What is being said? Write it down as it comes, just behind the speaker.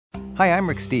Hi, I'm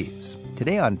Rick Steves.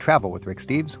 Today on Travel with Rick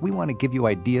Steves, we want to give you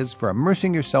ideas for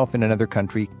immersing yourself in another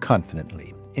country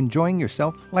confidently, enjoying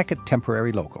yourself like a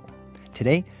temporary local.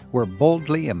 Today, we're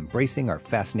boldly embracing our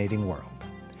fascinating world.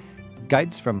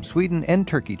 Guides from Sweden and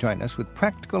Turkey join us with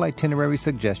practical itinerary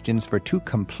suggestions for two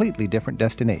completely different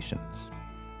destinations.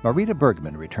 Marita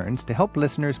Bergman returns to help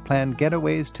listeners plan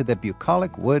getaways to the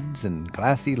bucolic woods and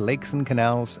glassy lakes and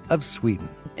canals of Sweden.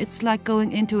 It's like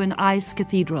going into an ice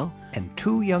cathedral. And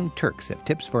two young Turks have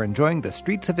tips for enjoying the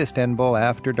streets of Istanbul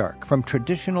after dark, from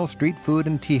traditional street food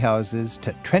and tea houses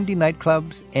to trendy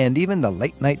nightclubs and even the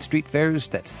late-night street fairs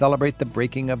that celebrate the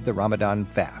breaking of the Ramadan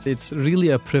fast. It's really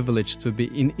a privilege to be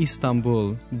in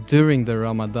Istanbul during the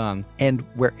Ramadan. And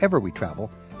wherever we travel,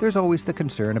 there's always the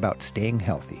concern about staying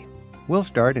healthy. We'll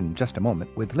start in just a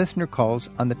moment with listener calls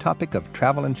on the topic of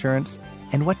travel insurance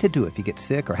and what to do if you get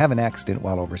sick or have an accident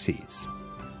while overseas.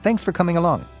 Thanks for coming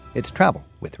along. It's Travel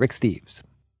with Rick Steves.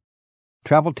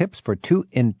 Travel tips for two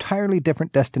entirely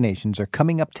different destinations are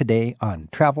coming up today on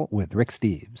Travel with Rick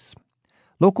Steves.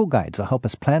 Local guides will help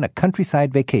us plan a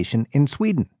countryside vacation in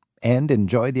Sweden and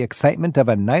enjoy the excitement of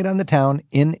a night on the town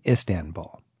in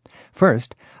Istanbul.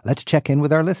 First, let's check in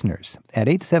with our listeners at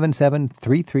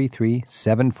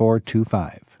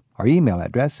 877-333-7425. Our email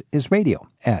address is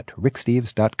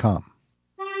radio@ricksteves.com.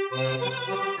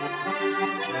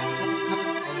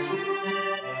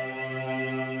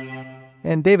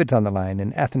 And David's on the line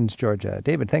in Athens, Georgia.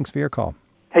 David, thanks for your call.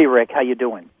 Hey, Rick. How you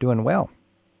doing? Doing well.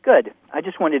 Good. I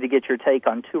just wanted to get your take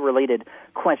on two related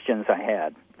questions I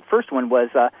had. First one was,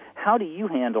 how do you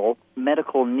handle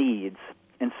medical needs?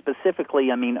 And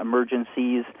specifically, I mean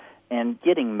emergencies and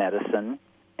getting medicine.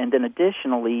 And then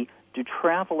additionally, do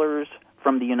travelers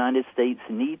from the United States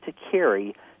need to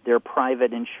carry their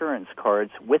private insurance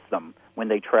cards with them when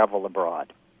they travel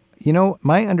abroad? You know,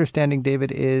 my understanding,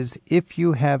 David, is if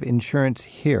you have insurance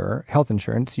here, health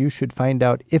insurance, you should find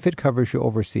out if it covers you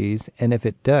overseas, and if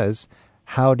it does,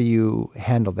 how do you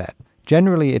handle that?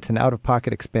 Generally, it's an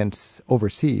out-of-pocket expense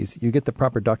overseas. You get the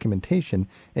proper documentation,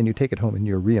 and you take it home, and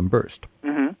you're reimbursed.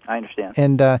 I understand.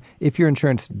 And if your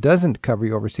insurance doesn't cover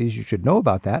you overseas, you should know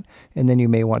about that, and then you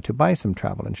may want to buy some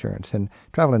travel insurance. And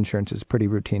travel insurance is pretty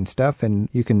routine stuff, and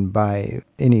you can buy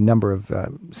any number of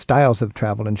styles of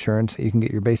travel insurance. You can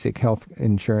get your basic health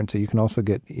insurance, or you can also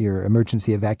get your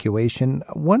emergency evacuation.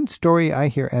 One story I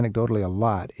hear anecdotally a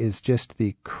lot is just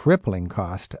the crippling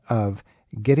cost of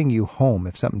getting you home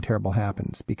if something terrible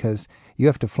happens, because you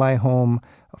have to fly home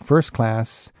first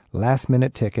class,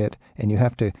 last-minute ticket, and you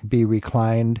have to be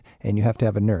reclined, and you have to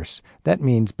have a nurse. That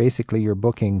means basically you're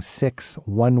booking 6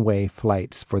 one-way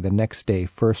flights for the next day,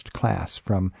 first class,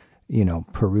 from,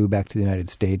 Peru back to the United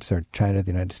States or China to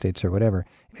the United States or whatever.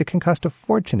 It can cost a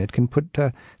fortune. It can put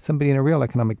somebody in a real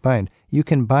economic bind. You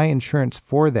can buy insurance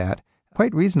for that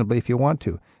quite reasonably if you want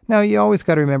to. Now, you always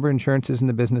got to remember insurance is in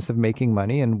the business of making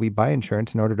money, and we buy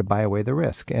insurance in order to buy away the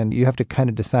risk. And you have to kind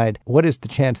of decide, what is the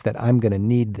chance that I'm going to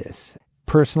need this?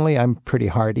 Personally, I'm pretty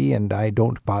hardy, and I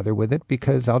don't bother with it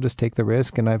because I'll just take the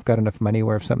risk, and I've got enough money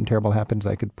where if something terrible happens,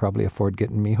 I could probably afford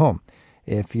getting me home.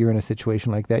 If you're in a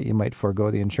situation like that, you might forego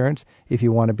the insurance. If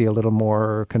you want to be a little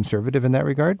more conservative in that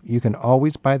regard, you can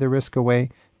always buy the risk away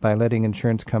by letting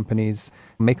insurance companies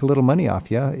make a little money off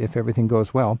you if everything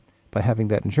goes well by having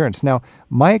that insurance. Now,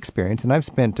 my experience, and I've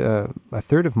spent a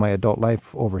third of my adult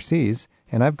life overseas,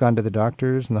 and I've gone to the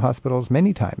doctors and the hospitals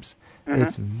many times.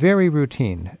 It's very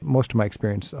routine. Most of my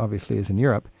experience, obviously, is in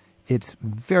Europe. It's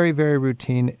very, very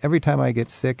routine. Every time I get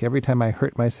sick, every time I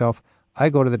hurt myself, I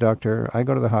go to the doctor, I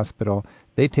go to the hospital,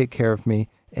 they take care of me,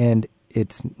 and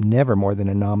it's never more than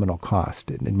a nominal cost.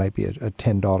 It might be a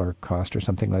 $10 cost or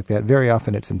something like that. Very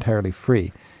often it's entirely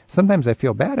free. Sometimes I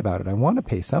feel bad about it. I want to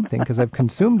pay something because I've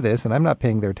consumed this and I'm not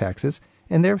paying their taxes.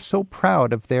 And they're so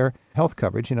proud of their health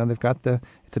coverage. They've got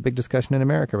it's a big discussion in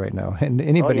America right now. And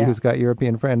anybody who's got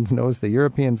European friends knows the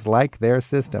Europeans like their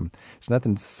system. There's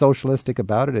nothing socialistic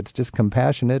about it. It's just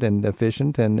compassionate and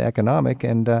efficient and economic.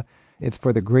 And it's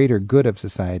for the greater good of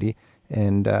society.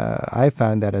 And I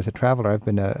found that as a traveler, I've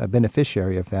been a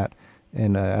beneficiary of that.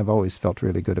 And I've always felt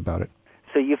really good about it.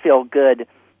 So you feel good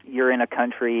you're in a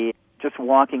country just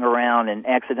walking around and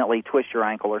accidentally twist your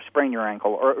ankle or sprain your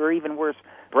ankle or even worse,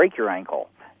 break your ankle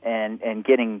and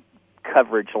getting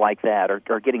coverage like that or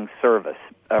getting service,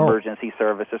 emergency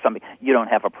service or something you don't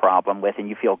have a problem with and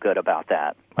you feel good about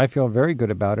that. I feel very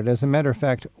good about it. As a matter of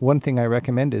fact, one thing I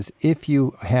recommend is if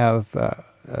you have,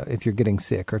 if you're getting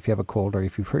sick or if you have a cold or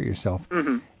if you've hurt yourself,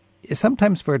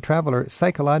 sometimes for a traveler,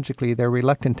 psychologically, they're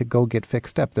reluctant to go get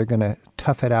fixed up. They're going to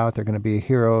tough it out. They're going to be a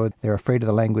hero. They're afraid of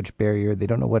the language barrier. They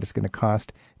don't know what it's going to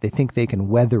cost. They think they can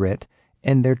weather it.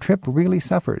 and their trip really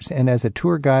suffers. And as a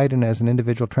tour guide and as an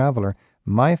individual traveler,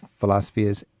 my philosophy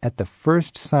is at the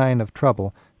first sign of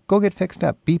trouble, go get fixed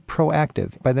up. Be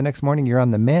proactive. By the next morning, you're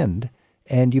on the mend,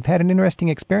 and you've had an interesting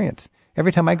experience.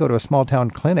 Every time I go to a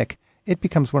small-town clinic, it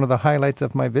becomes one of the highlights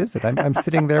of my visit. I'm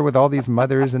sitting there with all these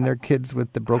mothers and their kids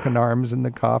with the broken arms and the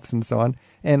coughs and so on,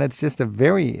 and it's just a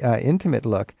very intimate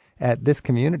look at this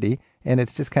community, and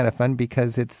it's just kind of fun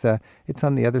because it's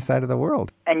on the other side of the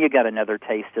world. And you got another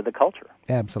taste of the culture.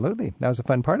 Absolutely. That was a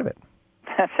fun part of it.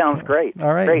 That sounds great.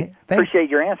 All right. Great. Thanks. Appreciate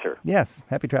your answer. Yes.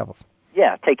 Happy travels.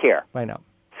 Yeah, take care. Bye now.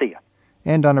 See ya.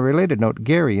 And on a related note,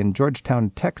 Gary in Georgetown,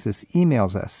 Texas,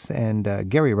 emails us, and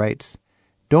Gary writes,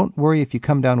 "Don't worry if you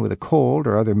come down with a cold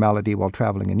or other malady while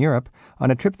traveling in Europe. On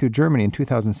a trip through Germany in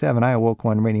 2007, I awoke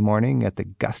one rainy morning at the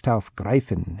Gasthof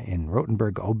Greifen in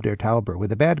Rothenburg ob der Tauber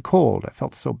with a bad cold. I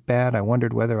felt so bad I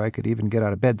wondered whether I could even get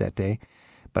out of bed that day.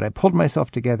 But I pulled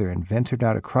myself together and ventured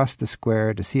out across the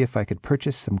square to see if I could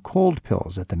purchase some cold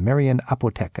pills at the Marian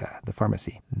Apotheke, the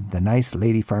pharmacy. The nice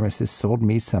lady pharmacist sold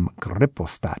me some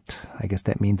Gripostat. I guess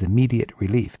that means immediate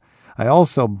relief. I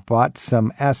also bought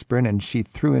some aspirin, and she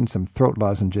threw in some throat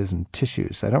lozenges and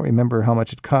tissues. I don't remember how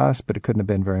much it cost, but it couldn't have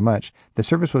been very much. The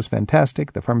service was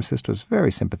fantastic, the pharmacist was very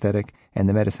sympathetic, and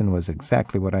the medicine was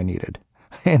exactly what I needed.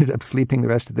 I ended up sleeping the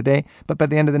rest of the day, but by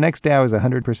the end of the next day I was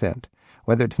 100%.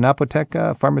 Whether it's an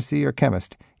apotheca, pharmacy, or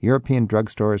chemist, European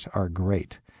drugstores are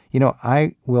great. You know,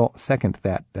 I will second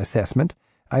that assessment.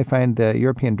 I find the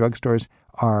European drugstores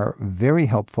are very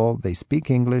helpful. They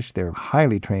speak English. They're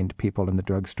highly trained people in the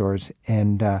drugstores.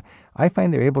 And I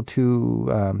find they're able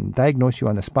to diagnose you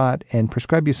on the spot and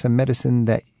prescribe you some medicine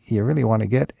that you really want to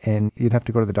get. And you'd have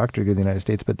to go to the doctor here in the United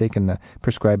States, but they can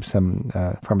prescribe some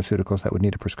pharmaceuticals that would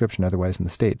need a prescription otherwise in the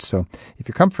States. So if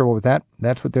you're comfortable with that,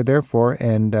 that's what they're there for.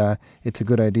 And it's a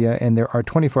good idea. And there are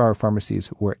 24-hour pharmacies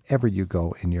wherever you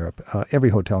go in Europe. Every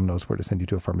hotel knows where to send you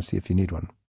to a pharmacy if you need one.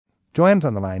 Joanne's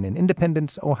on the line in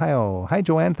Independence, Ohio. Hi,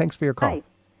 Joanne. Thanks for your call. Hi.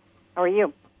 How are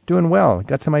you? Doing well.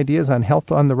 Got some ideas on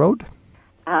health on the road?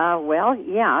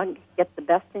 Get the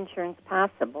best insurance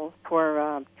possible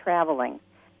for traveling.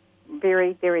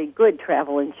 Very, very good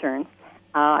travel insurance.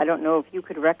 I don't know if you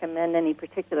could recommend any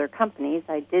particular companies.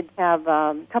 I did have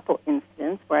a couple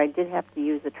incidents where I did have to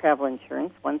use a travel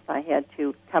insurance. Once I had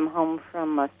to come home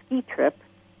from a ski trip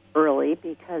early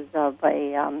because of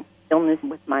a illness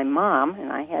with my mom,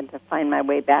 and I had to find my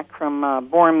way back from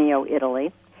Bormio,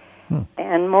 Italy.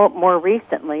 And more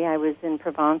recently, I was in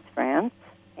Provence, France,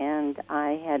 and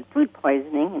I had food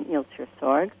poisoning in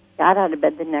Ile-sur-Sorgue. Got out of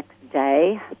bed the next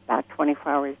day, about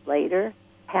 24 hours later,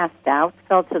 passed out,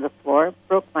 fell to the floor,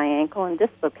 broke my ankle, and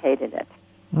dislocated it.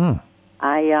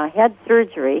 I had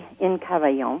surgery in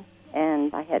Cavaillon,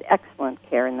 and I had excellent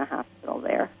care in the hospital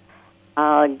there.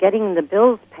 Getting the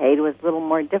bills paid was a little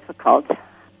more difficult.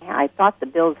 I thought the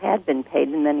bills had been paid,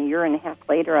 and then a year and a half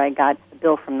later I got a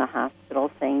bill from the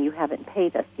hospital saying, you haven't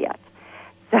paid us yet.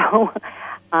 So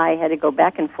I had to go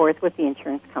back and forth with the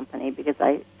insurance company because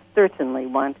I certainly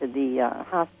wanted the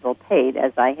hospital paid,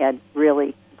 as I had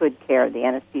really good care. The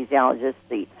anesthesiologist,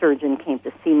 the surgeon came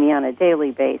to see me on a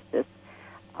daily basis.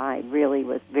 I really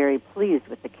was very pleased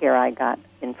with the care I got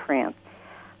in France.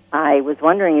 I was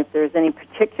wondering if there's any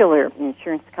particular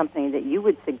insurance company that you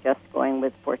would suggest going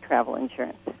with for travel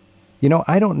insurance. You know,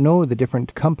 I don't know the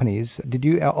different companies. Did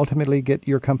you ultimately get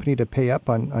your company to pay up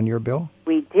on your bill?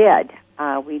 We did.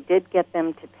 We did get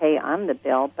them to pay on the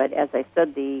bill, but as I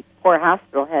said, the poor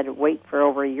hospital had to wait for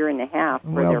over a year and a half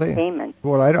for their payment.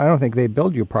 Well, I don't think they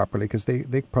billed you properly because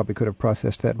they probably could have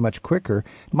processed that much quicker.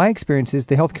 My experience is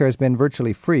the healthcare has been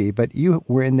virtually free, but you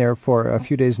were in there for a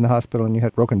few days in the hospital and you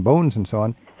had broken bones and so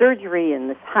on. Surgery in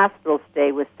this hospital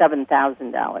stay was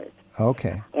 $7,000.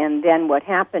 Okay. And then what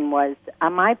happened was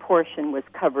my portion was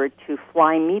covered to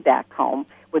fly me back home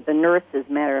with the nurse, as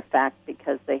a matter of fact,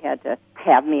 because they had to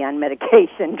have me on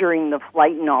medication during the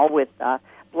flight and all with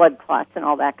blood clots and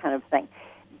all that kind of thing.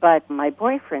 But my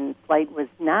boyfriend's flight was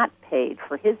not paid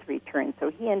for his return, so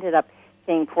he ended up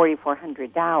paying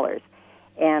 $4,400.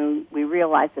 And we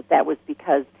realized that was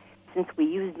because since we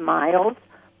used miles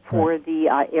for the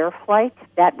air flight,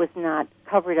 that was not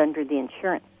covered under the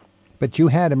insurance. But you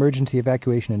had emergency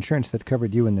evacuation insurance that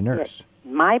covered you and the nurse. Yes.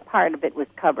 My part of it was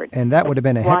covered. And that would have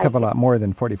been a heck of a lot more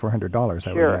than $4,400,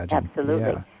 I would imagine. Sure,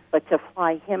 absolutely. Yeah. But to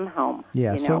fly him home.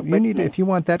 Yeah, so you need, if you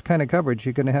want that kind of coverage,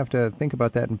 you're going to have to think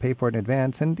about that and pay for it in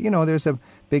advance. And, there's a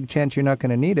big chance you're not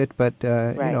going to need it, but,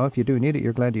 if you do need it,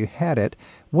 you're glad you had it.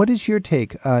 What is your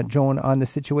take, Joan, on the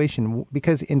situation?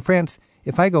 Because in France,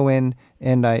 if I go in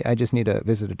and I just need to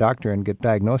visit a doctor and get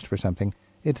diagnosed for something,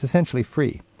 it's essentially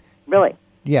free. Really?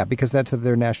 Yeah, because that's of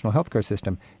their national healthcare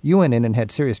system. You went in and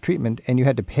had serious treatment, and you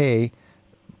had to pay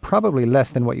probably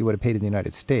less than what you would have paid in the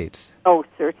United States. Oh,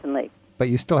 certainly. But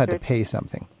you still had to pay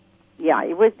something. Yeah,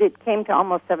 it came to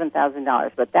almost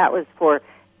 $7,000, but that was for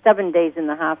 7 days in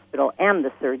the hospital and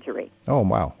the surgery. Oh,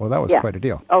 wow. Well, that was quite a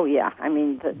deal. Oh, yeah. I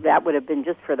mean, that would have been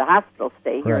just for the hospital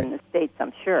stay here in the States,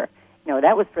 I'm sure. No,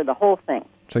 that was for the whole thing.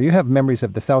 So you have memories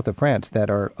of the south of France that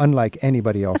are unlike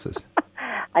anybody else's.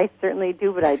 I certainly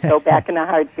do, but I'd go back in a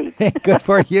heartbeat. Good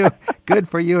for you. Good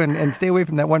for you. And stay away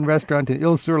from that one restaurant in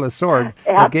Ile-sur-le-Sorgue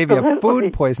that gave you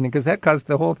food poisoning, because that caused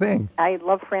the whole thing. I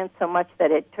love France so much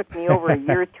that it took me over a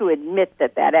year to admit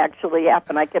that actually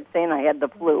happened. I kept saying I had the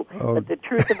flu, but the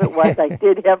truth of it was I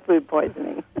did have food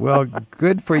poisoning. Well,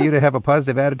 good for you to have a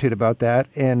positive attitude about that,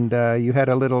 and you had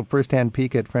a little first-hand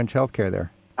peek at French healthcare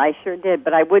there. I sure did,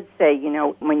 but I would say,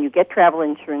 when you get travel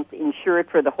insurance, insure it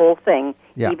for the whole thing,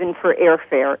 even for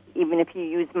airfare, even if you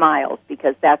use miles,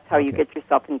 because that's how you get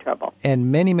yourself in trouble.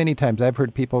 And many, many times I've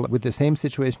heard people with the same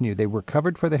situation you. They were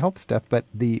covered for the health stuff, but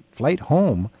the flight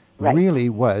home really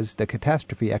was the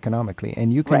catastrophe economically,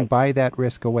 and you can buy that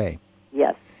risk away.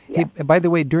 Yes. Hey, by the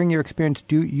way, during your experience,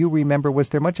 do you remember, was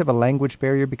there much of a language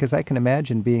barrier? Because I can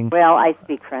imagine being... Well, I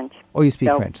speak French. Oh, you speak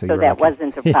French, so you're that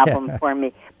wasn't a problem for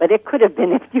me. But it could have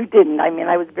been if you didn't. I mean,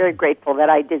 I was very grateful that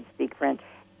I did speak French.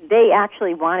 They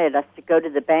actually wanted us to go to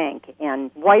the bank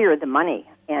and wire the money.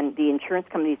 And the insurance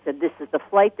company said, this is the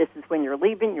flight, this is when you're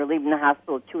leaving the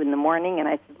hospital at 2 in the morning. And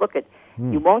I said, look,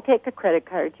 you won't take a credit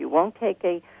card, you won't take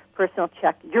a personal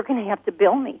check, you're going to have to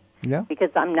bill me. Yeah. Because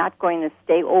I'm not going to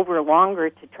stay over longer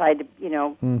to try to,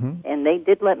 and they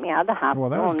did let me out of the hospital.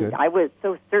 Well, that was good. I was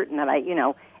so certain that I,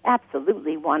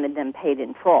 absolutely wanted them paid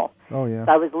in full. Oh, yeah.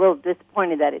 So I was a little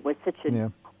disappointed that it was such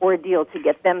an ordeal to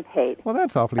get them paid. Well,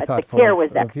 that's awfully thoughtful the care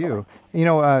was of you.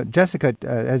 Jessica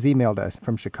has emailed us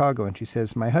from Chicago, and she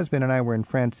says, my husband and I were in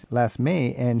France last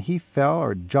May, and he fell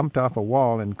or jumped off a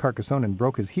wall in Carcassonne and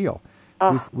broke his heel.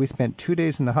 We spent 2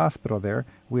 days in the hospital there.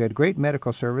 We had great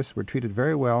medical service, were treated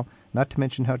very well, not to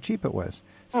mention how cheap it was.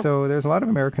 So there's a lot of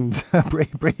Americans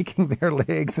breaking their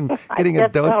legs and getting a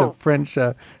dose of French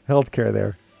health care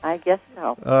there. I guess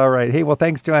so. All right. Hey, well,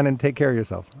 thanks, Joanne, and take care of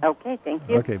yourself. Okay, thank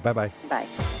you. Okay, bye-bye. Bye.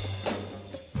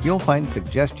 You'll find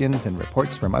suggestions and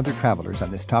reports from other travelers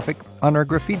on this topic on our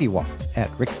graffiti wall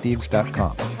at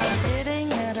ricksteves.com.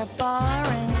 Sitting at a bar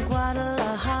in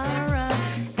Guadalajara,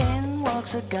 in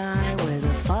walks a guy with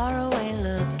a faraway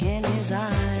look in his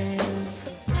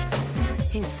eyes.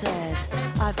 He said,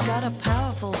 I've got a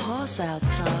powerful horse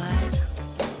outside.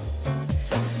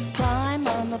 Climb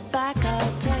on the back,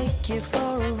 I'll take you for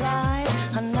a ride.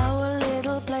 I know a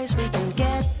little place we can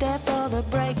get there for the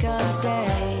break of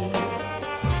day.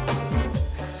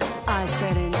 I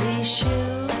said, in these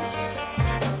shoes,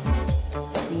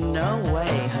 no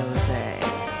way, Jose.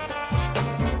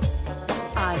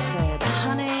 I said,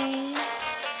 honey,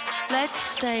 let's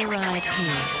stay right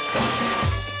here.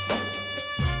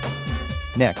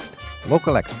 Next,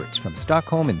 local experts from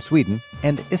Stockholm in Sweden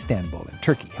and Istanbul in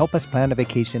Turkey help us plan a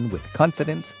vacation with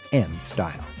confidence and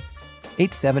style.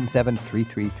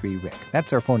 877-333-RICK.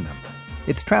 That's our phone number.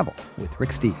 It's Travel with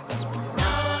Rick Steves.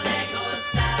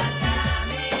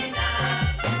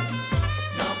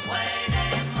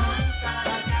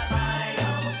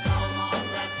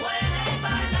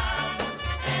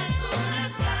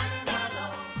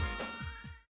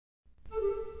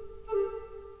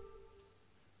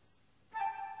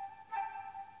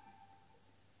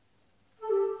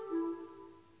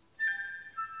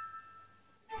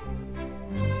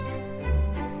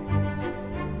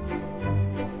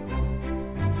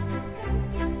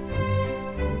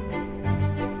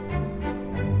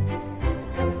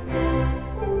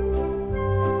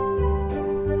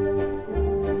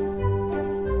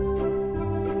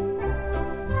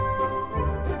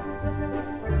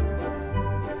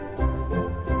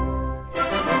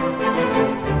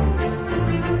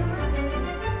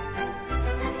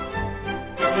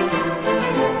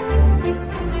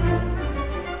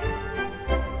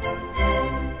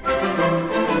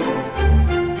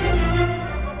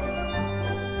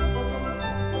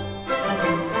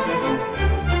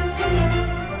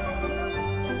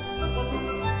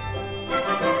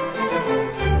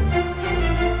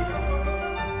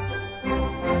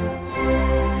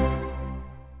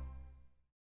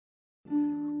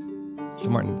 So,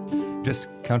 Martin, just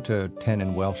count to 10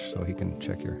 in Welsh so he can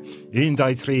check your... 1,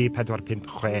 2, 3, 4,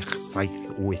 5, 6,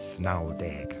 7, 8, 9,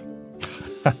 10.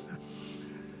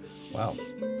 Wow.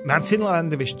 Martin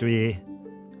Landovich dwi,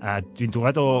 a dwi'n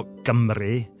dod o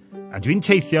Gymru, a dwi'n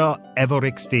teithio efo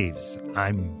Rick Steves.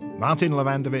 I'm Martin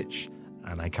Lavandovich,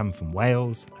 and I come from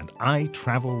Wales, and I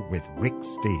travel with Rick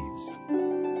Steves.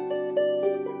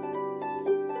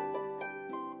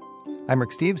 I'm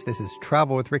Rick Steves. This is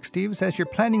Travel with Rick Steves. As you're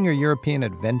planning your European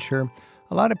adventure,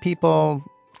 a lot of people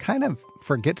kind of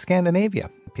forget Scandinavia.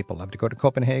 People love to go to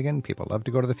Copenhagen. People love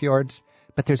to go to the fjords.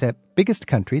 But there's a biggest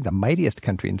country, the mightiest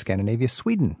country in Scandinavia,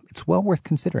 Sweden. It's well worth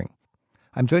considering.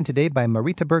 I'm joined today by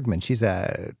Marita Bergman. She's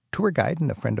a tour guide and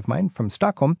a friend of mine from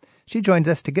Stockholm. She joins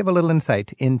us to give a little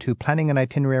insight into planning an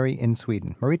itinerary in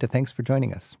Sweden. Marita, thanks for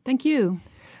joining us. Thank you.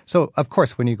 So, of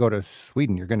course, when you go to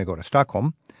Sweden, you're going to go to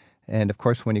Stockholm. And, of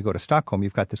course, when you go to Stockholm,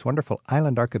 you've got this wonderful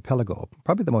island archipelago,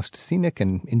 probably the most scenic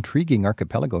and intriguing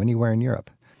archipelago anywhere in Europe.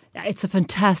 It's a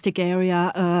fantastic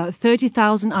area,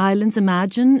 30,000 islands,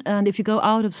 imagine. And if you go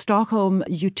out of Stockholm,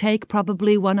 you take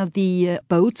probably one of the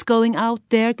boats going out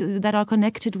there that are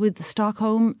connected with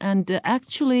Stockholm. And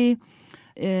actually,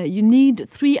 you need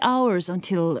 3 hours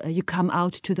until you come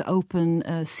out to the open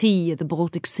sea, the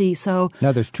Baltic Sea. So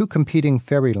now there's two competing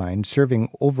ferry lines serving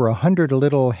over 100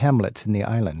 little hamlets in the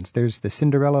islands. There's the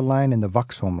Cinderella line and the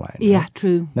Vaxholm line. Yeah, right?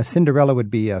 true. Now Cinderella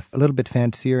would be a little bit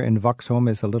fancier, and Vaxholm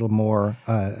is a little more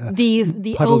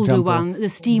the puddle older jumper. one, the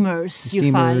steamers. You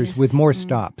Steamers find. with more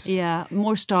stops. Yeah,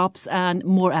 more stops and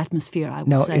more atmosphere, I would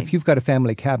Now, say. if you've got a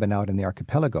family cabin out in the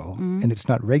archipelago and it's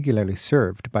not regularly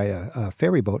served by a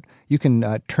ferry boat, you can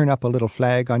turn up a little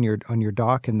flag on your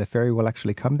dock, and the ferry will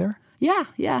actually come there.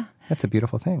 Yeah. That's a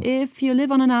beautiful thing. If you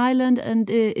live on an island and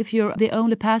if you're the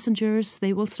only passengers,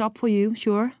 they will stop for you,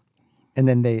 sure. And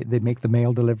then they make the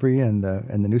mail delivery and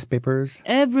the newspapers.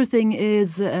 Everything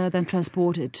is then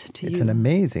transported to It's you. an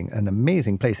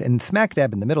amazing place. And smack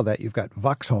dab in the middle of that, you've got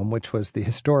Vaxholm, which was the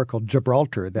historical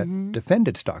Gibraltar that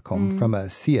defended Stockholm from a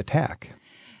sea attack.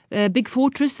 A big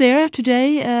fortress there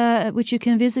today, which you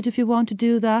can visit if you want to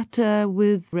do that,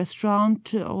 with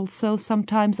restaurant also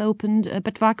sometimes opened.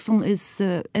 But Vaxholm is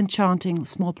enchanting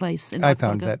small place. I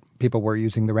found that people were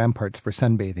using the ramparts for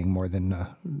sunbathing more than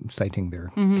sighting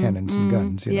their cannons and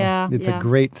guns. You know? Yeah, it's yeah. a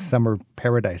great summer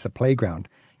paradise, a playground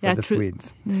for the true.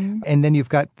 Swedes. And then you've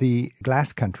got the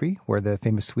glass country, where the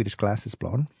famous Swedish glass is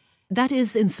blown. That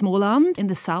is in Småland, in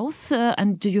the south,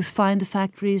 and do you find the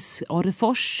factories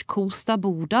Orrefors, Kosta,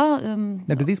 Boda?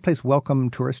 Now, do these places welcome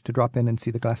tourists to drop in and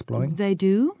see the glass blowing? They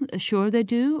do, sure they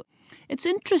do. It's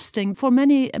interesting for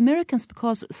many Americans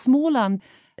because Småland,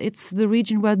 it's the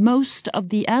region where most of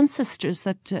the ancestors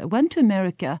that went to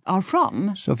America are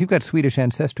from. So if you've got Swedish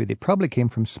ancestry, they probably came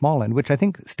from Småland, which I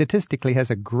think statistically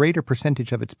has a greater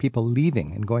percentage of its people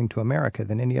leaving and going to America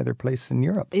than any other place in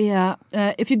Europe. Yeah,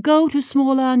 if you go to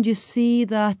Småland, you see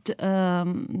that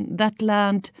that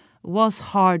land was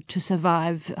hard to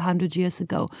survive 100 years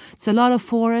ago. It's a lot of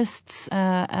forests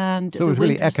and... So it was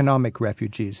really economic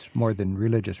refugees more than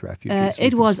religious refugees.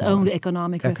 It was from Småland. only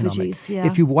economic refugees, yeah.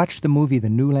 If you watch the movie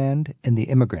The New Land and The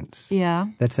Immigrants, Yeah.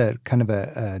 that's a kind of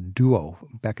a duo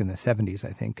back in the 70s,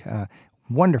 I think.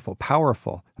 Wonderful,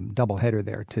 powerful doubleheader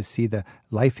there to see the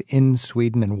life in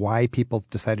Sweden and why people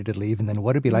decided to leave, and then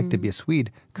what it'd be like to be a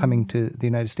Swede coming to the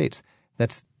United States.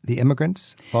 That's The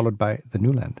Immigrants, followed by The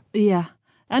New Land. Yeah.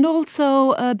 And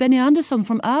also Benny Andersson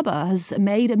from ABBA has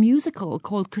made a musical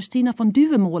called Christina von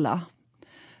Duvemåla.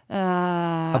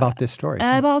 About this story.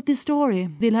 About this story.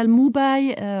 Vilhelm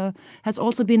Moberg has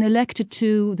also been elected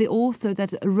to the author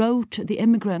that wrote The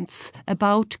Immigrants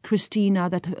about Christina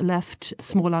that left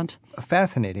Småland. A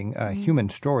fascinating human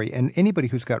story. And anybody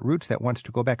who's got roots that wants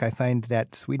to go back, I find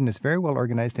that Sweden is very well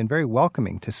organized and very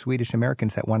welcoming to Swedish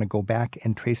Americans that want to go back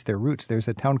and trace their roots. There's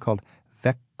a town called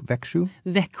Växjö.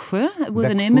 Växjö, with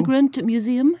an Växjö. immigrant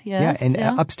museum, yes. Yeah,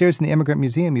 and upstairs in the Immigrant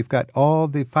Museum, you've got all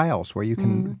the files where you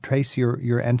can trace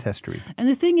your ancestry. And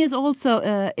the thing is also,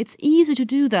 it's easy to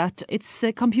do that. It's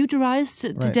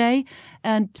computerized today,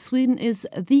 and Sweden is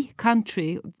the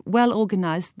country, well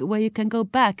organized, where you can go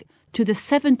back to the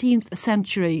 17th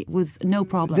century with no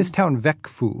problem. This town,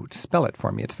 Växjö, spell it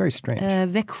for me. It's very strange.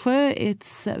 Växjö,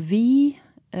 it's V,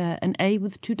 an A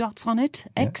with 2 dots on it,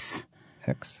 X,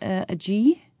 X, a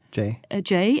G, J, a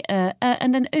J,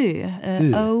 and an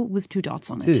Ö, O with 2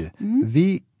 dots on it.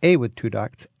 V, A with 2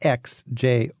 dots, X,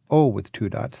 J, O with 2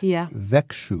 dots. Yeah.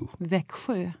 Växjö.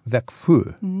 Växjö.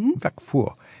 Växjö.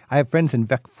 Växjö. I have friends in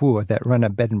Växjö that run a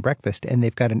bed and breakfast, and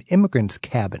they've got an immigrant's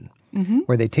cabin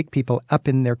where they take people up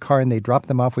in their car and they drop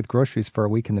them off with groceries for a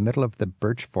week in the middle of the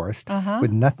birch forest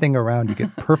with nothing around. You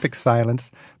get perfect silence,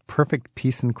 perfect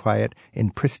peace and quiet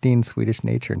in pristine Swedish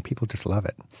nature, and people just love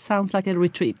it. Sounds like a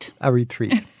retreat. A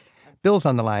retreat. Bill's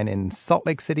on the line in Salt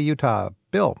Lake City, Utah.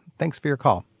 Bill, thanks for your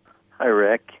call. Hi,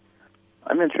 Rick.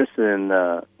 I'm interested in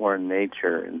more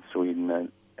nature in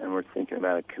Sweden, and we're thinking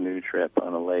about a canoe trip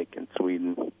on a lake in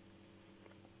Sweden.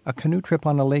 A canoe trip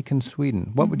on a lake in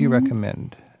Sweden. What would you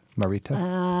recommend, Marita?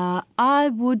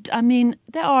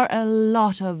 There are a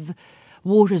lot of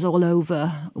waters all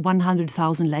over,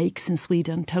 100,000 lakes in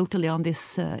Sweden, totally on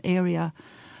this area.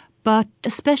 But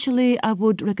especially I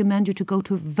would recommend you to go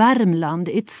to Värmland.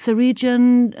 It's a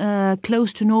region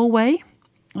close to Norway.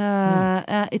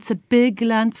 It's a big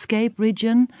landscape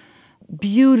region.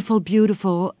 Beautiful,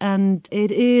 beautiful. And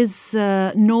it is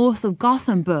north of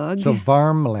Gothenburg. So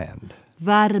Värmland.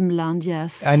 Värmland,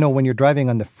 yes. I know when you're driving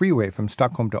on the freeway from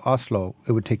Stockholm to Oslo,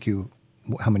 it would take you,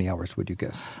 how many hours would you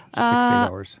guess? 6, 8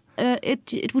 hours?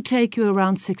 It would take you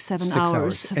around 6-7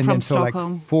 hours And from then so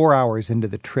Stockholm. like 4 hours into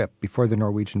the trip, before the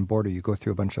Norwegian border, you go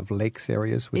through a bunch of lakes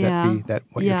areas. Would that be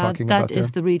what you're talking about there? Yeah, that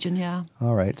is the region, yeah.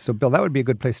 All right. So, Bill, that would be a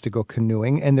good place to go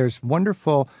canoeing. And there's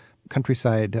wonderful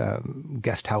countryside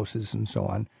guest houses and so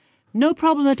on. No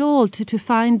problem at all to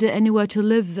find anywhere to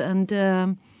live.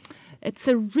 And it's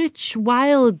a rich,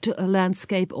 wild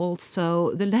landscape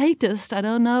also. The latest, I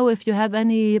don't know if you have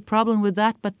any problem with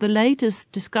that, but the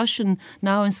latest discussion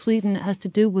now in Sweden has to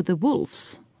do with the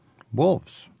wolves.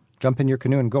 Wolves? Jump in your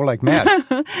canoe and go like mad.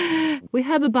 We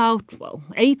have about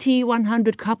 80,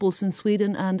 100 couples in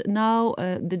Sweden, and now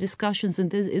the discussions in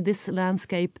this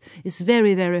landscape is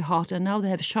very, very hot. And now they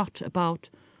have shot about,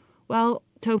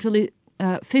 totally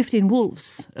 15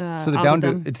 wolves. So they're down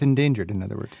to, it's endangered, in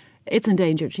other words. It's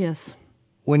endangered, yes.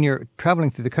 When you're traveling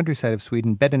through the countryside of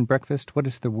Sweden, bed and breakfast, what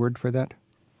is the word for that?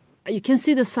 You can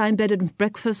see the sign bed and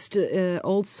breakfast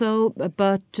also,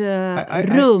 but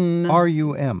rum.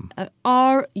 R-U-M.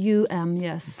 R-U-M,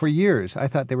 yes. For years, I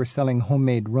thought they were selling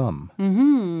homemade rum.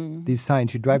 Mm-hmm. These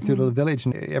signs, you drive through a little village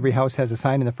and every house has a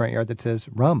sign in the front yard that says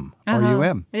rum,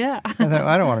 R-U-M. Yeah. I thought,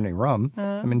 I don't want any rum.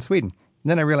 I'm in Sweden. And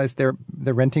then I realized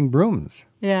they're renting brooms.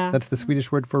 Yeah. That's the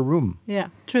Swedish word for room. Yeah,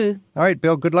 true. All right,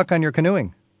 Bill, good luck on your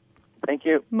canoeing. Thank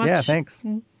you. Yeah, thanks.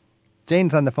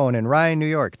 Jane's on the phone in Rye, New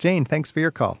York. Jane, thanks for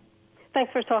your call.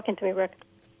 Thanks for talking to me, Rick.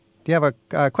 Do you have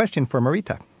a question for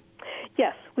Marita?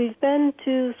 Yes, we've been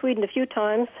to Sweden a few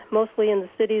times, mostly in the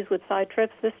cities with side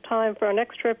trips. This time, for our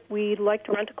next trip, we'd like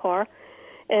to rent a car,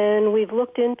 and we've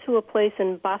looked into a place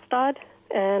in Bastad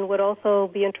and would also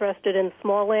be interested in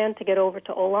Småland to get over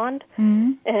to Åland,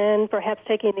 and perhaps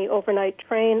taking the overnight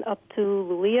train up to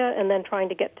Luleå and then trying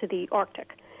to get to the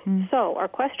Arctic. So our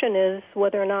question is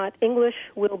whether or not English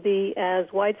will be as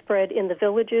widespread in the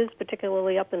villages,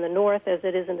 particularly up in the north, as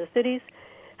it is in the cities,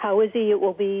 how easy it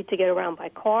will be to get around by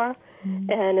car,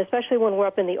 and especially when we're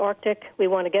up in the Arctic, we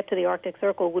want to get to the Arctic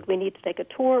Circle. Would we need to take a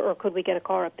tour, or could we get a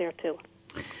car up there too?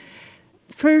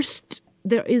 First,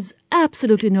 there is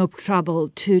absolutely no trouble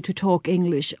to talk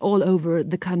English all over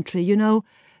the country. You know,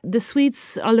 the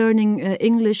Swedes are learning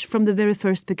English from the very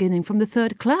first beginning, from the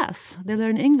 3rd class. They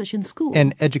learn English in school.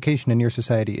 And education in your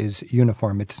society is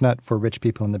uniform. It's not for rich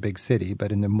people in the big city,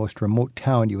 but in the most remote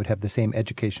town, you would have the same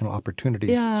educational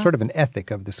opportunities. Yeah. Sort of an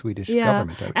ethic of the Swedish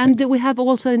government. And we have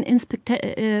also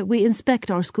we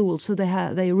inspect our schools, so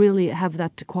they really have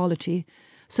that quality.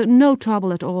 So no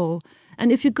trouble at all.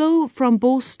 And if you go from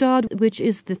Båstad, which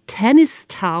is the tennis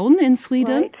town in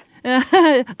Sweden,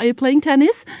 are you playing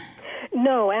tennis?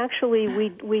 No, actually,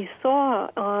 we saw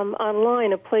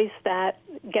online a place that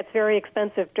gets very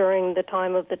expensive during the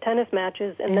time of the tennis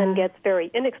matches and then gets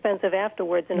very inexpensive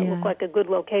afterwards, and it looked like a good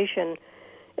location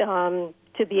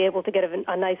to be able to get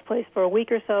a nice place for a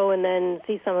week or so and then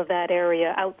see some of that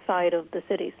area outside of the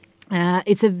cities.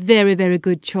 It's a very, very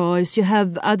good choice. You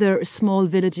have other small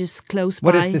villages close by.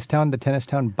 What is this town, the tennis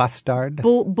town? Bastard?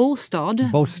 Båstad.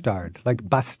 Båstad, like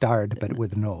bastard, but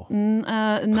with no.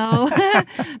 No.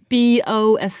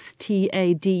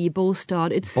 B-O-S-T-A-D,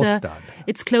 Båstad.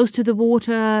 It's close to the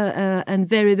water and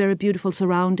very, very beautiful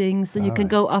surroundings. And you can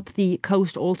go up the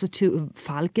coast also to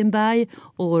Falkenberg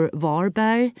or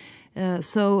Varberg.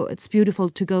 So it's beautiful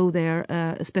to go there,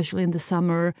 especially in the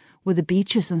summer with the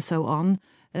beaches and so on.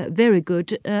 Very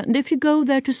good. And if you go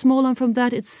there to Småland from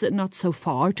that, it's not so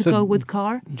far to go with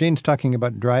car. Jane's talking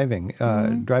about driving.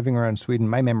 Driving around Sweden,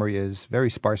 my memory is very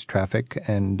sparse traffic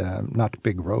and not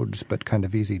big roads, but kind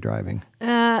of easy driving.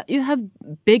 You have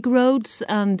big roads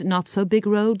and not so big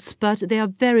roads, but they are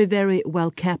very, very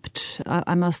well kept.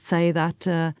 I must say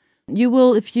that you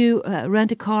will, if you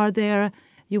rent a car there,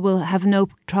 you will have no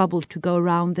trouble to go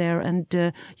around there,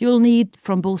 and you'll need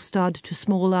from Båstad to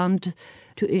Småland,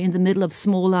 in the middle of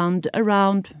Småland,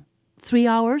 around 3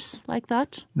 hours, like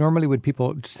that. Normally, would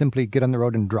people simply get on the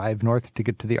road and drive north to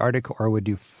get to the Arctic, or would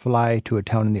you fly to a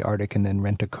town in the Arctic and then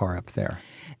rent a car up there?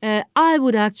 I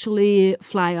would actually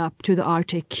fly up to the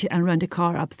Arctic and rent a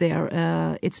car up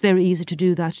there. It's very easy to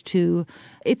do that too.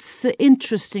 It's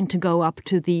interesting to go up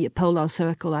to the polar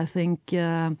circle, I think.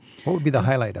 What would be the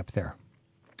highlight up there?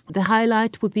 The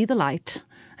highlight would be the light.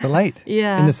 The light?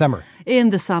 Yeah. In the summer? In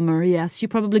the summer, yes. You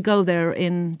probably go there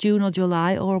in June or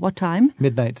July, or what time?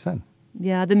 Midnight sun.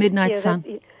 Yeah, the midnight sun.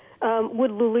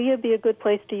 Would Luleå be a good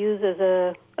place to use as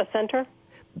a center?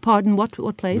 Pardon,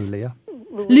 what place? Luleå.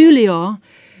 Luleå.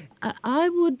 I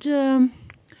would...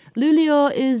 Luleå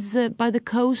is by the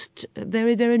coast,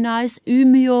 very, very nice.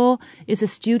 Umeå is a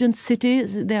student city.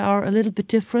 They are a little bit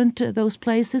different, those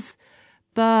places.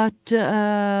 But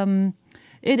they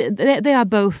are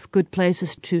both good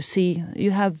places to see.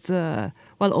 You have,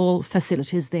 all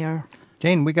facilities there.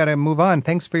 Jane, we got to move on.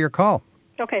 Thanks for your call.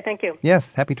 Okay, thank you.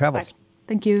 Yes, happy travels. Bye.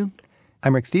 Thank you.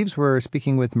 I'm Rick Steves. We're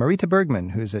speaking with Marita Bergman,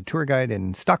 who's a tour guide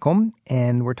in Stockholm,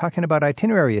 and we're talking about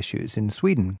itinerary issues in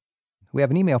Sweden. We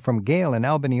have an email from Gail in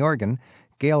Albany, Oregon.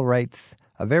 Gail writes,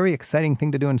 a very exciting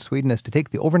thing to do in Sweden is to take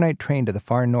the overnight train to the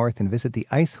far north and visit the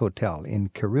Ice Hotel in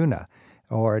Kiruna,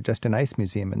 or just an ice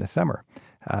museum in the summer.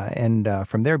 And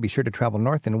from there, be sure to travel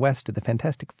north and west to the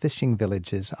fantastic fishing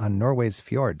villages on Norway's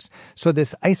fjords. So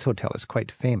this ice hotel is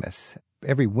quite famous.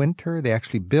 Every winter, they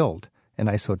actually build an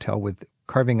ice hotel with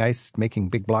carving ice, making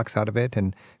big blocks out of it,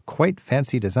 and quite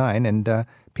fancy design. And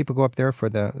people go up there for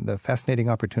the fascinating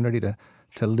opportunity to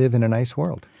live in an ice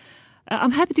world.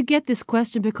 I'm happy to get this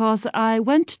question because I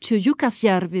went to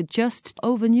Jukkasjärvi just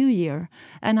over New Year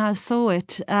and I saw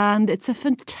it, and it's a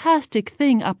fantastic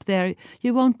thing up there.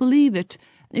 You won't believe it.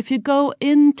 If you go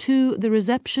into the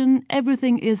reception,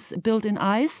 everything is built in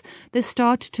ice. They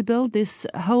start to build this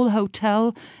whole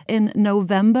hotel in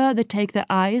November. They take the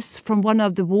ice from one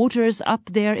of the waters up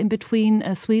there in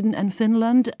between Sweden and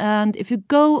Finland. And if you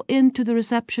go into the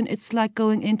reception, it's like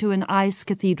going into an ice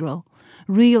cathedral.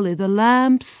 Really, the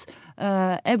lamps,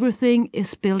 everything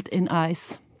is built in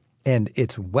ice. And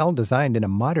it's well designed in a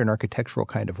modern architectural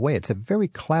kind of way. It's a very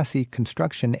classy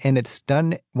construction, and it's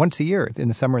done once a year, in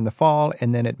the summer and the fall,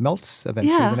 and then it melts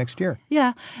eventually the next year.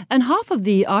 Yeah, and half of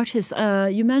the artists,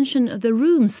 you mentioned the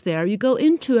rooms there. You go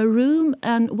into a room,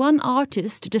 and one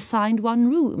artist designed one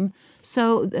room.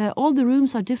 So all the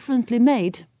rooms are differently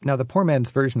made. Now, the poor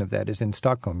man's version of that is in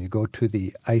Stockholm. You go to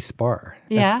the ice bar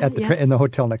at the in the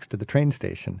hotel next to the train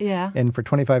station. Yeah. And for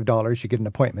 $25, you get an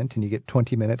appointment, and you get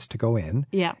 20 minutes to go in.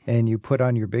 Yeah. And you put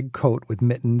on your big coat with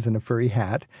mittens and a furry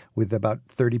hat with about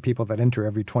 30 people that enter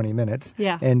every 20 minutes.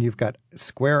 Yeah. And you've got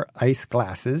square ice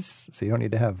glasses, so you don't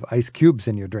need to have ice cubes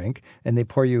in your drink. And they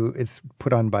pour you, it's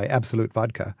put on by Absolute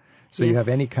Vodka. So you have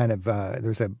any kind of,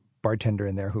 there's a bartender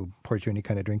in there who pours you any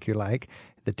kind of drink you like.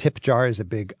 The tip jar is a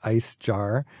big ice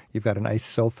jar. You've got an ice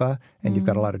sofa, and you've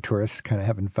got a lot of tourists kind of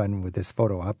having fun with this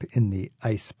photo op in the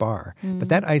ice bar. But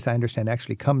that ice, I understand,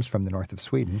 actually comes from the north of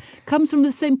Sweden. Comes from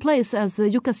the same place as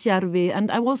Jukkasjärvi. And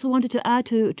I also wanted to add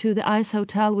to the ice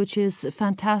hotel, which is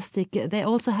fantastic. They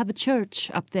also have a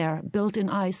church up there built in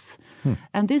ice.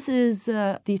 And this is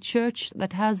the church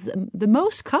that has the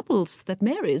most couples that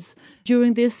marries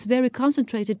during this very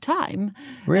concentrated time.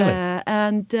 Really?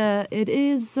 And it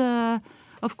is...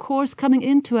 of course, coming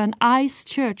into an ice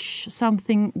church,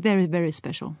 something very, very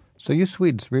special. So you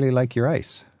Swedes really like your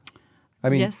ice. I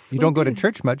mean, yes, you don't go to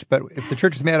church much, but if the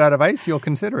church is made out of ice, you'll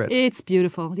consider it. It's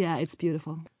beautiful. Yeah, it's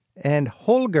beautiful. And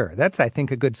Holger, that's, I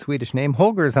think, a good Swedish name.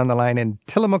 Holger's on the line in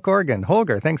Tillamook, Oregon.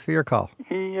 Holger, thanks for your call.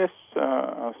 Yes,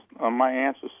 my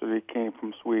ancestry came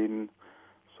from Sweden,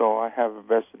 so I have a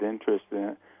vested interest in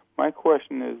it. My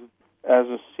question is, as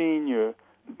a senior,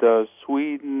 does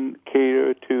Sweden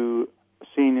cater to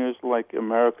seniors like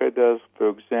America does? For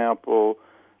example,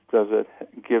 does it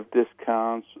give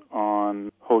discounts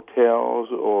on hotels,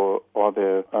 or are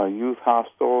there youth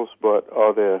hostels, but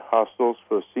are there hostels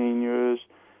for seniors?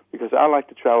 Because I like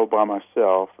to travel by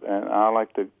myself, and I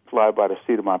like to fly by the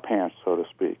seat of my pants, so to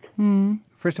speak.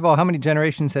 First of all, how many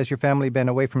generations has your family been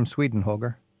away from Sweden,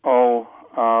 Holger? Oh,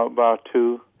 about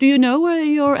 2. Do you know where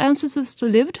your ancestors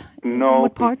lived? No,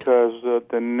 what part? Because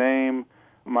the name,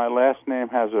 my last name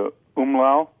has a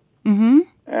umlaut,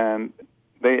 and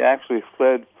they actually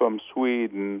fled from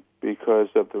Sweden because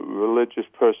of the religious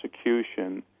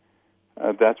persecution.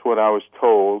 That's what I was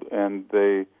told, and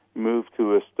they moved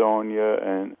to Estonia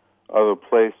and other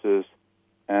places,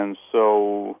 and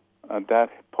so that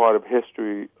part of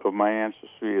history of my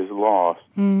ancestry is lost.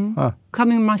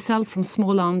 Coming myself from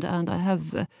Småland, and I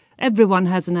have everyone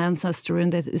has an ancestor in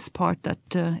this part that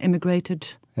immigrated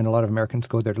And a lot of Americans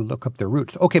go there to look up their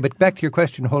roots. Okay, but back to your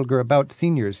question, Holger, about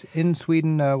seniors. In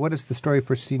Sweden, what is the story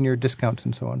for senior discounts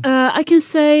and so on? I can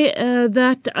say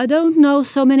that I don't know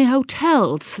so many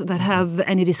hotels that have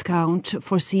any discount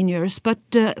for seniors, but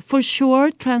for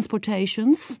sure,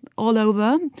 transportations all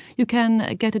over, you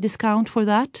can get a discount for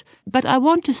that. But I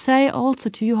want to say also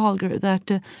to you, Holger, that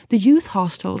the youth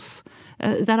hostels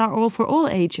that are all for all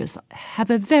ages have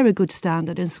a very good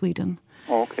standard in Sweden.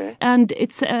 Okay. And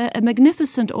it's a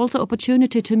magnificent also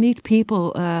opportunity to meet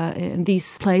people in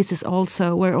these places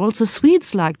also, where also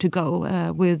Swedes like to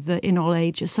go with in all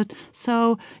ages.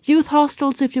 So youth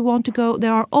hostels, if you want to go, they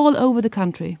are all over the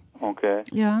country. Okay.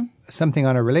 Yeah. Something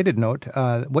on a related note,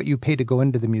 what you pay to go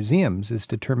into the museums is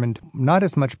determined not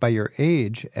as much by your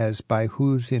age as by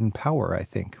who's in power, I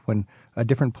think. When a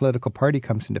different political party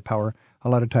comes into power, a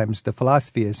lot of times the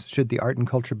philosophy is, should the art and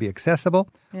culture be accessible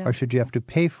or should you have to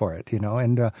pay for it,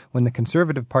 And when the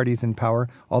conservative party's in power,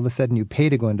 all of a sudden you pay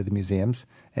to go into the museums.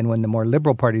 And when the more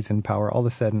liberal party's in power, all of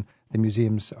a sudden the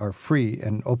museums are free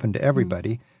and open to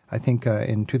everybody. I think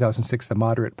in 2006, the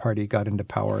moderate party got into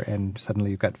power, and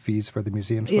suddenly you've got fees for the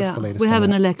museums. What's the latest? We have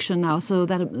an election now, so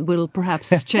that will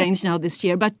perhaps change now this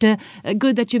year. But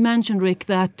good that you mentioned, Rick,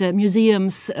 that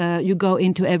museums, you go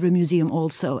into every museum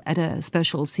also at a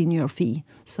special senior fee.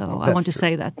 So I want to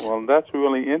say that. Well, that's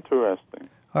really interesting.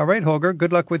 All right, Holger,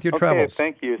 good luck with your travels.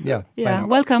 Okay, thank you, sir. Yeah,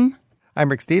 welcome. I'm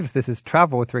Rick Steves. This is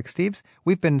Travel with Rick Steves.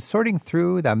 We've been sorting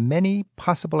through the many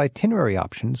possible itinerary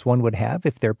options one would have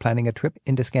if they're planning a trip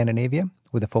into Scandinavia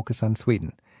with a focus on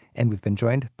Sweden. And we've been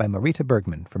joined by Marita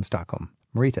Bergman from Stockholm.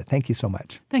 Marita, thank you so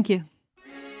much. Thank you.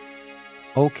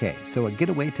 Okay, so a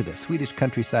getaway to the Swedish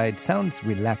countryside sounds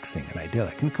relaxing and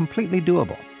idyllic and completely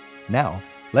doable. Now,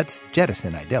 let's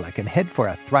jettison idyllic and head for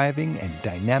a thriving and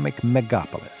dynamic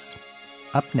megapolis.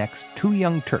 Up next, two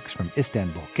young Turks from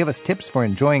Istanbul give us tips for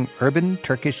enjoying urban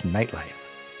Turkish nightlife,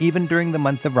 even during the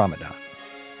month of Ramadan.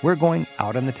 We're going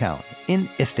out on the town in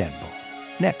Istanbul,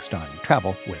 next on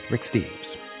Travel with Rick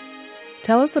Steves.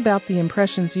 Tell us about the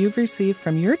impressions you've received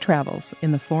from your travels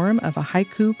in the form of a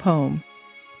haiku poem.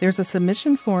 There's a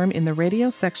submission form in the radio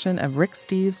section of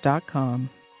ricksteves.com.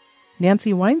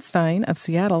 Nancy Weinstein of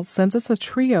Seattle sends us a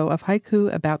trio of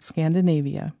haiku about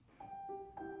Scandinavia.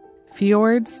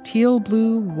 Fjords, teal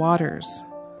blue waters.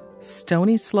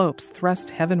 Stony slopes thrust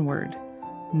heavenward.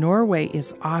 Norway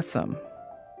is awesome.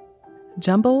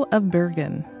 Jumble of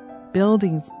Bergen.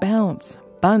 Buildings bounce,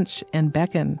 bunch and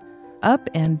beckon, up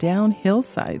and down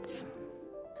hillsides.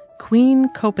 Queen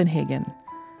Copenhagen.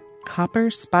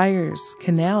 Copper spires,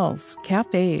 canals,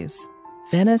 cafes.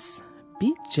 Venice,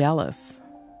 be jealous.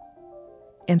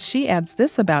 And she adds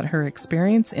this about her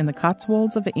experience in the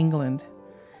Cotswolds of England.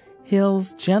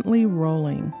 Hills gently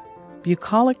rolling,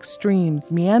 bucolic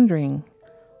streams meandering.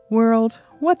 World,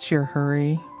 what's your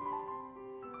hurry?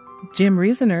 Jim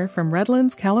Reasoner from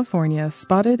Redlands, California,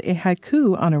 spotted a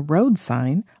haiku on a road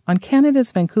sign on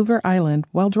Canada's Vancouver Island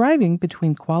while driving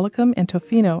between Qualicum and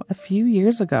Tofino a few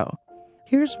years ago.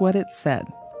 Here's what it said.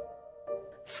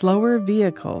 Slower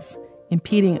vehicles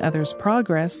impeding others'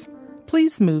 progress,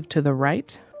 please move to the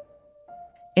right.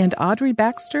 And Audrey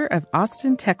Baxter of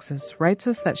Austin, Texas, writes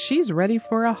us that she's ready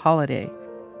for a holiday.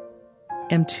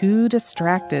 Am too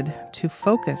distracted to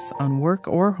focus on work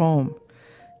or home.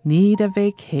 Need a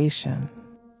vacation.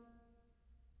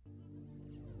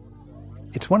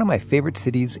 It's one of my favorite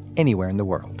cities anywhere in the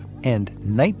world, and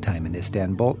nighttime in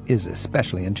Istanbul is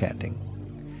especially enchanting.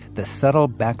 The subtle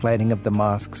backlighting of the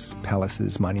mosques,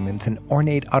 palaces, monuments, and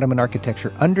ornate Ottoman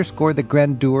architecture underscore the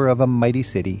grandeur of a mighty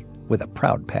city with a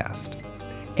proud past.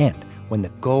 And when the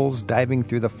gulls diving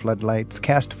through the floodlights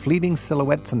cast fleeting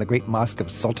silhouettes on the great mosque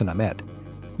of Sultan Ahmet,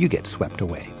 you get swept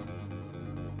away.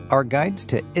 Our guides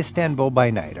to Istanbul by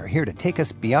night are here to take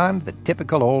us beyond the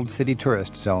typical old city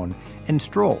tourist zone and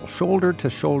stroll shoulder to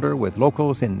shoulder with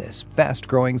locals in this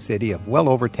fast-growing city of well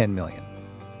over 10 million.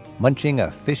 Munching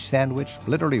a fish sandwich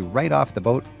literally right off the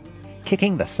boat,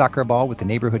 kicking the soccer ball with the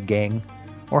neighborhood gang,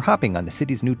 or hopping on the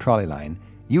city's new trolley line,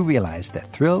 you realize the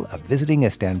thrill of visiting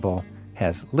Istanbul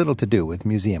has little to do with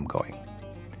museum going.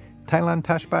 Taylan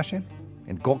Taşbaşı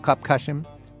and Golkap Kashim,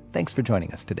 thanks for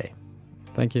joining us today.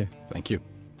 Thank you. Thank you.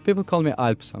 People call me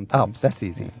Alp sometimes. Oh, that's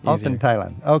easy. Altan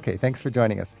Taylan. Okay, thanks for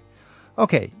joining us.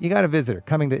 Okay, you got a visitor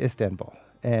coming to Istanbul,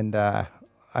 and I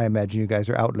imagine you guys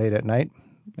are out late at night.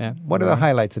 Yeah. What are the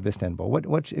highlights of Istanbul?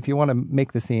 What if you want to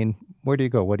make the scene, where do you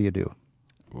go? What do you do?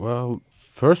 Well,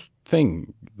 first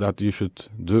thing that you should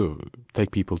do,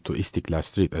 take people to Istiklal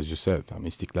Street, as you said.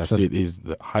 Istiklal Street is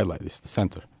the highlight, it's the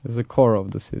center. It's the core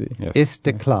of the city. Yes.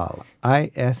 Istiklal,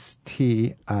 Istiklal.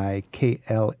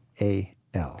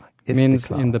 Means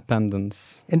Istiklal.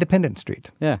 independence. Independence Street.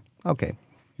 Yeah. Okay.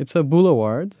 It's a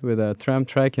boulevard with a tram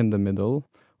track in the middle,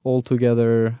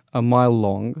 altogether a mile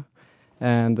long.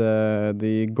 And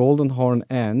the Golden Horn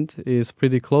end is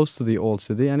pretty close to the old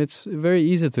city, and it's very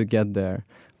easy to get there.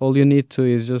 All you need to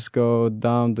is just go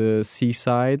down the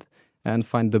seaside and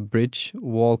find the bridge,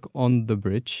 walk on the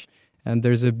bridge. And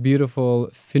there's a beautiful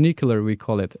funicular, we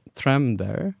call it, tram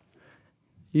there.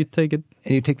 You take it.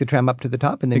 And you take the tram up to the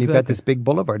top, and then you've got this big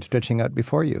boulevard stretching out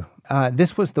before you.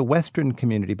 This was the Western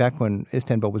community back when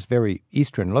Istanbul was very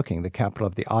Eastern looking, the capital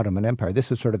of the Ottoman Empire. This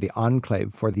was sort of the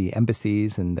enclave for the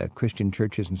embassies and the Christian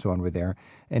churches and so on were there.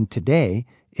 And today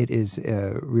it is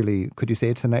really, could you say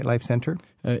it's a nightlife center?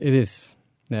 It is,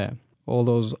 yeah. All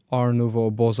those Art Nouveau,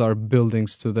 Beaux-Arts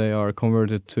buildings today are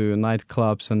converted to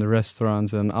nightclubs and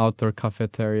restaurants and outdoor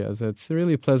cafeterias. It's a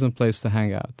really pleasant place to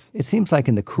hang out. It seems like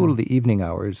in the cool of the evening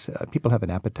hours, people have an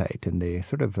appetite and they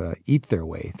sort of eat their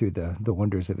way through the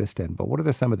wonders of Istanbul. What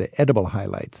are some of the edible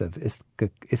highlights of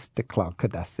Istiklal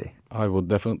Caddesi? I would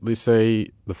definitely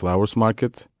say the flowers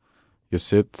market. You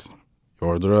sit, you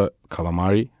order a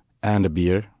calamari and a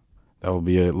beer. That will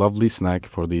be a lovely snack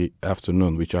for the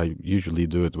afternoon, which I usually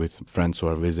do it with friends who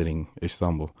are visiting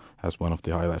Istanbul as one of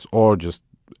the highlights. Or just,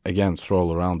 again,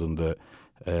 stroll around in the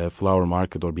flower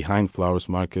market or behind flowers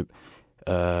market,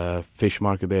 fish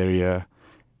market area.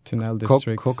 Tünel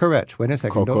district. Kokoreç. Wait a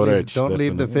second. Don't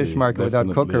leave the fish market without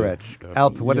kokoreç.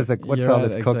 Alp, what's all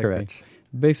this kokoreç? Exactly.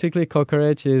 Basically,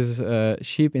 kokoreç is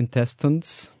sheep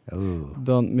intestines. Ooh.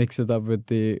 Don't mix it up with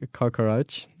the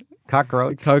cockroach.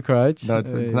 Cockroach? Cockroach. No,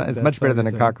 it's much better than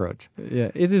a cockroach. Yeah,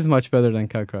 it is much better than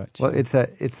cockroach. Well,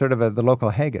 it's sort of the local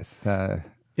haggis.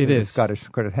 It is Scottish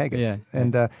haggis. Yeah.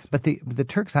 And but the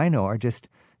Turks I know they're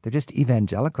just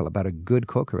evangelical about a good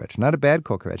kokoreç, not a bad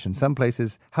kokoreç. In some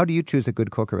places, how do you choose a good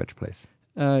kokoreç place?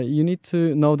 You need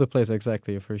to know the place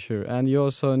exactly for sure, and you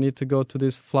also need to go to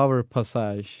this flower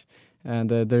passage.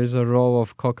 And there's a row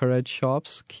of kokoreç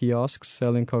shops, kiosks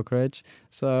selling kokoreç.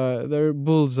 So they're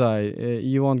bullseye.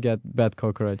 You won't get bad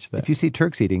kokoreç there. If you see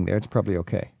Turks eating there, it's probably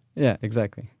okay. Yeah,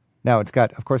 exactly. Now, it's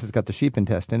got the sheep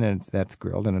intestine, and that's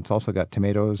grilled, and it's also got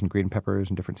tomatoes and green peppers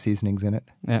and different seasonings in it.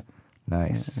 Yeah.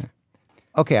 Nice. Yeah.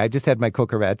 Okay, I just had my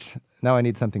kokoreç. Now I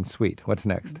need something sweet. What's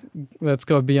next? Let's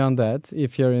go beyond that.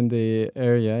 If you're in the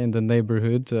area, in the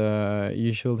neighborhood,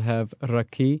 you should have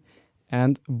raki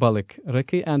and balık.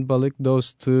 Raki and balık,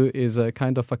 those two is a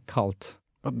kind of a cult.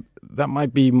 But that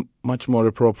might be much more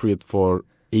appropriate for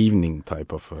evening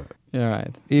type of... Yeah,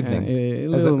 right. Evening. A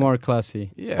little more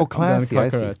classy. Yeah. Oh, classy, I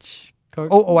see.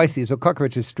 I see. So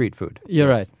kokoreç is street food. You're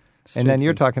right. And then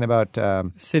you're talking about...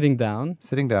 Sitting down.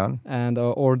 And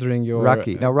ordering your...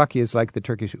 Raki. Now, raki is like the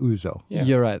Turkish ouzo. Yeah.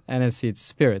 You're right. Anise, it's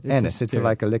spirit. It's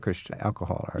like a licorice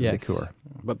alcohol or liqueur.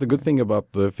 But the good thing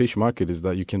about the fish market is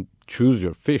that you can choose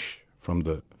your fish from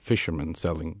the fisherman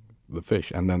selling the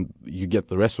fish, and then you get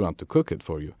the restaurant to cook it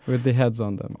for you. With the heads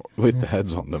on them. With the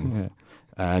heads on them. Yeah.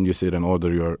 And you sit and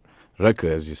order your rakı,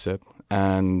 as you said.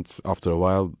 And after a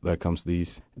while, there comes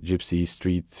these gypsy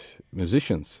street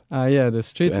musicians. The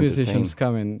street musicians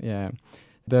come in, yeah.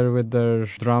 They're with their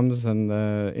drums and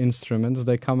instruments.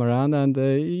 They come around and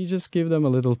you just give them a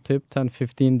little tip, $10,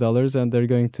 $15, and they're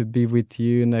going to be with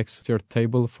you next to your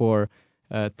table for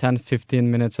 10, 15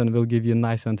 minutes and will give you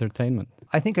nice entertainment.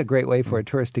 I think a great way for a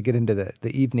tourist to get into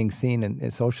the evening scene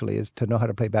and socially is to know how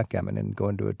to play backgammon and go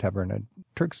into a tavern. And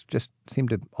Turks just seem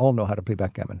to all know how to play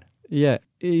backgammon. Yeah,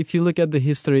 if you look at the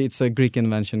history, it's a Greek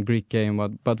invention, Greek game,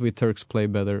 but we Turks play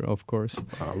better, of course.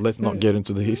 Let's not get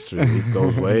into the history. It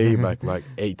goes way back, like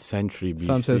 8th century BC.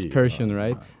 Some says Persian,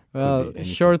 right? Well,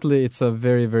 shortly, it's a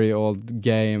very, very old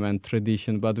game and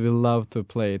tradition, but we love to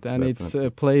play it. And Definitely.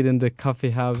 It's played in the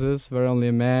coffee houses where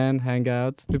only men hang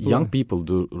out. Young people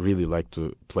do really like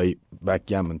to play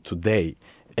backgammon today.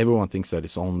 Everyone thinks that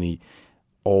it's only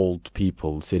old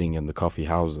people sitting in the coffee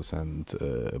houses and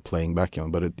playing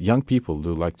backgammon, but young people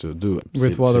do like to do it.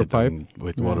 With water pipe.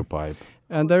 With water pipe.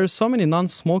 And there are so many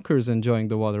non-smokers enjoying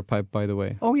the water pipe, by the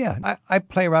way. Oh, yeah. I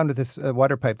play around with this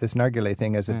water pipe, this nargile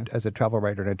thing as a travel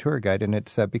writer and a tour guide, and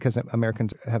it's because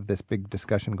Americans have this big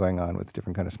discussion going on with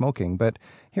different kind of smoking. But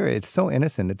here it's so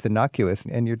innocent, it's innocuous,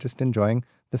 and you're just enjoying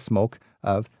the smoke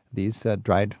of these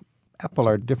dried apple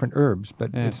or different herbs,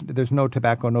 but there's no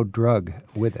tobacco, no drug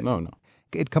with it. No.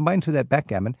 It combines with that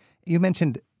backgammon. You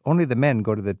mentioned only the men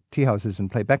go to the tea houses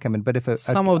and play backgammon. But if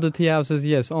some of the tea houses,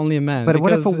 yes, only men. But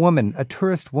what if a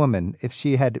tourist woman, if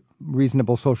she had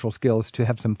reasonable social skills to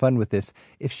have some fun with this,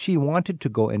 if she wanted to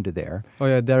go into there, oh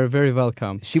yeah, they're very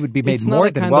welcome. She would be made more than welcome.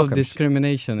 It's not a kind of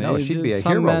discrimination. No, she'd be a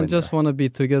some hero. men just want to be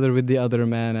together with the other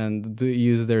men and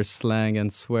use their slang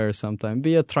and swear sometimes.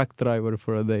 Be a truck driver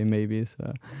for a day, maybe.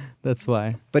 So that's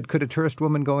why. But could a tourist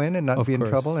woman go in and not be in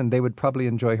trouble, and they would probably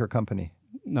enjoy her company?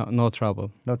 No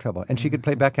trouble. No trouble. And she could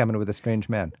play backgammon with a strange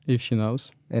man. If she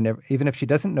knows. And even if she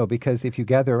doesn't know, because if you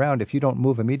gather around, if you don't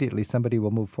move immediately, somebody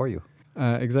will move for you.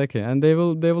 Exactly. And they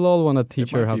will all want to teach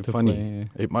her how to play.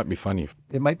 It might be funny.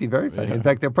 It might be very funny. Yeah. In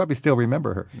fact, they'll probably still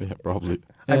remember her. Yeah, probably.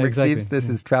 I'm Rick Steves. This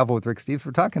is Travel with Rick Steves.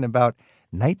 We're talking about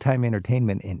nighttime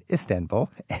entertainment in Istanbul.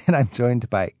 And I'm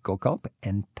joined by Gökalp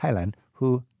and Taylan,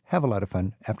 who have a lot of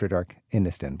fun after dark in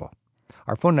Istanbul.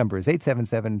 Our phone number is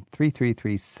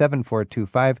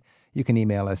 877-333-7425. You can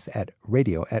email us at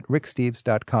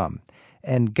radio@ricksteves.com.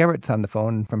 And Garrett's on the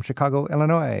phone from Chicago,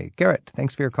 Illinois. Garrett,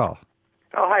 thanks for your call.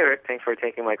 Oh, hi, Rick. Thanks for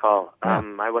taking my call. Yeah.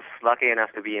 I was lucky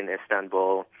enough to be in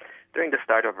Istanbul during the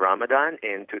start of Ramadan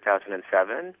in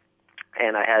 2007,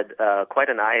 and I had quite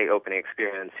an eye-opening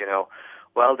experience.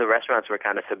 While the restaurants were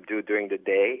kind of subdued during the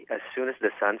day, as soon as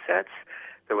the sun sets,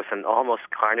 there was an almost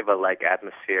carnival-like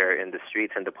atmosphere in the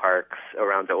streets and the parks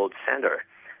around the old center.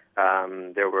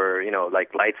 There were,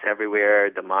 lights everywhere.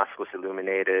 The mosque was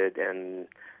illuminated, and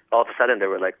all of a sudden there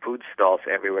were food stalls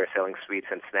everywhere selling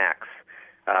sweets and snacks.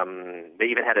 They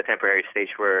even had a temporary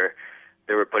stage where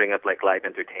they were putting up live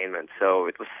entertainment. So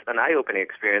it was an eye-opening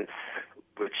experience,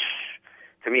 which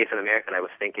to me as an American, I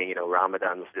was thinking,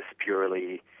 Ramadan was this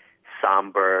purely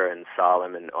somber and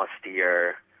solemn and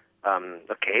austere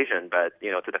occasion, but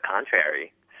to the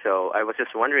contrary. So I was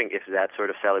just wondering if that sort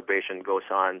of celebration goes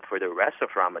on for the rest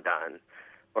of Ramadan,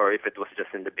 or if it was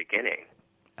just in the beginning.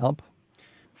 Alp?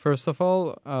 First of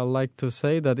all, I'd like to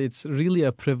say that it's really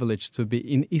a privilege to be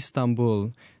in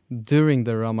Istanbul during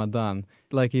the Ramadan.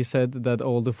 Like he said, that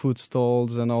all the food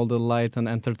stalls and all the light and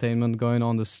entertainment going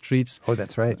on the streets. Oh,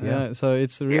 that's right. Yeah. So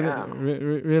it's really,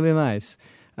 really nice.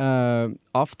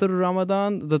 After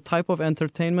Ramadan, the type of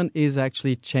entertainment is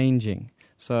actually changing.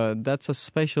 So that's a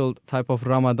special type of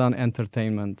Ramadan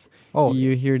entertainment. Oh,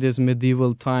 you hear this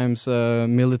medieval times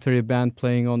military band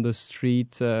playing on the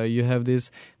street. You have this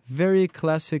very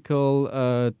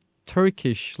classical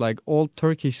Turkish, old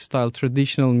Turkish style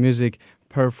traditional music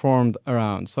performed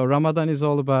around. So Ramadan is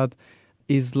all about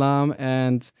Islam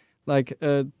and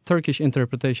Turkish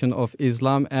interpretation of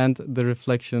Islam and the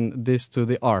reflection this to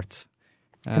the art.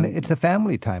 And it's a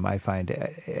family time, I find.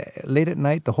 Late at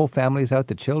night, the whole family's out,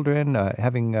 the children,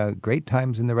 having great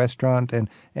times in the restaurant. And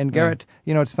Garrett,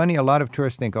 it's funny, a lot of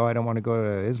tourists think, I don't want to go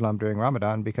to Islam during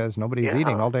Ramadan because nobody's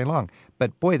eating all day long.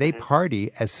 But boy, they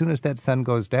party as soon as that sun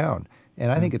goes down. And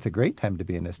I think it's a great time to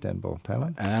be in Istanbul,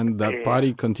 Thailand. And that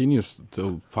party continues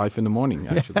till 5 in the morning,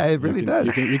 actually. Yeah, it really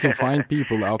does. You can find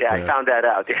people out there. Yeah, I found that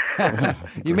out.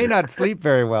 You may not sleep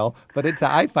very well, but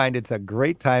I find it's a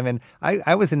great time. And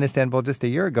I was in Istanbul just a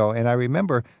year ago, and I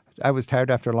remember I was tired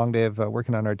after a long day of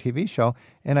working on our TV show,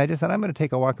 and I just thought, I'm going to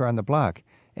take a walk around the block.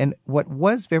 And what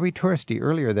was very touristy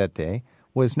earlier that day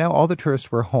was now all the tourists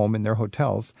were home in their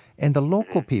hotels, and the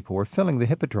local people were filling the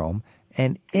Hippodrome.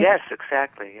 And yes,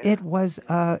 exactly. Yeah.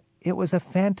 It was a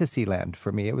fantasy land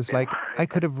for me. It was like I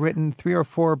could have written 3 or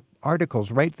 4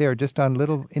 articles right there just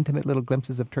on intimate little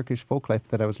glimpses of Turkish folk life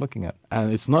that I was looking at.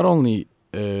 And it's not only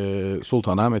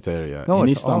Sultanahmet area. No, in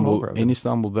it's Istanbul, all over. in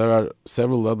Istanbul, there are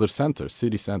several other centers,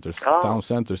 city centers, town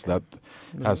centers that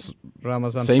has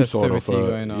Ramazan same sort of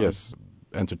going on.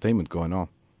 entertainment going on.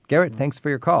 Garrett, thanks for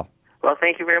your call. Well,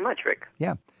 thank you very much, Rick.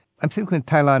 Yeah. I'm speaking with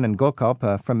Taylan and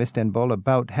Gökalp from Istanbul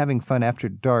about having fun after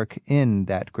dark in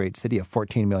that great city of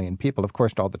 14 million people. Of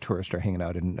course, all the tourists are hanging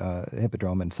out in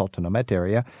Hippodrome and Sultanahmet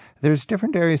area. There's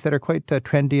different areas that are quite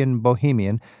trendy and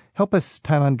bohemian. Help us,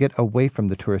 Taylan, get away from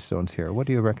the tourist zones here. What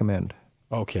do you recommend?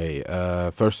 Okay,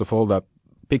 first of all, that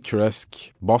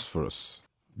picturesque Bosphorus.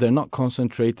 They're not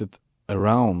concentrated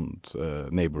around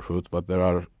neighborhood, but there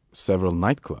are several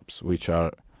nightclubs which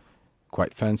are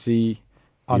quite fancy.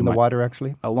 On the water,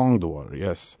 actually? Along the water,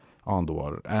 yes, on the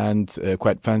water. And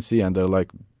quite fancy, and they're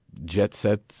like jet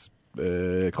set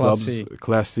clubs,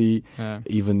 classy.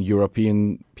 Even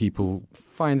European people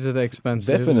finds it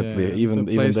expensive. Definitely, even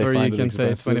the place they where find you can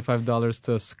it expensive. pay $25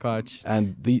 to a scotch.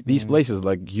 And these places,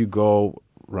 you go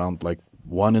around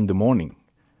 1 in the morning,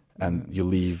 and you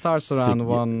leave. Starts around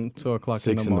 1, 2 o'clock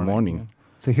 6 in the morning.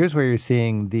 So here's where you're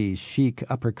seeing the chic,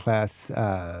 upper-class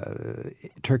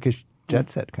Turkish jet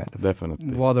set kind of.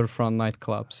 Definitely. Waterfront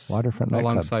nightclubs. Waterfront nightclubs.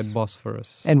 Alongside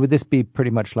Bosphorus. And would this be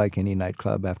pretty much like any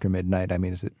nightclub after midnight? I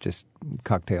mean, is it just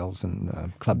cocktails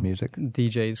and club music?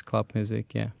 DJs, club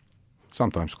music, yeah.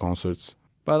 Sometimes concerts.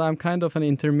 But I'm kind of an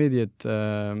intermediate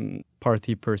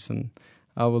party person.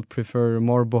 I would prefer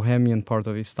more bohemian part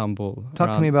of Istanbul.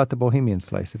 Talk to me about the bohemian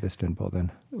slice of Istanbul then.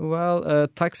 Well,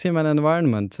 Taksim and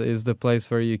environment is the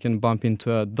place where you can bump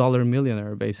into a dollar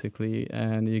millionaire, basically,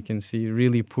 and you can see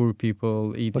really poor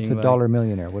people eating. What's a dollar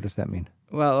millionaire? What does that mean?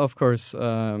 Well, of course,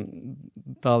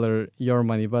 dollar, your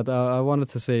money, but I wanted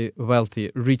to say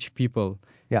wealthy, rich people.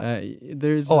 Yeah.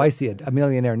 There's. I see it. A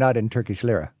millionaire, not in Turkish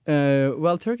lira.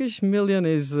 Well, Turkish million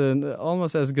is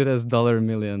almost as good as dollar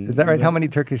million. Is that right? How many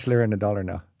Turkish lira in a dollar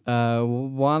now?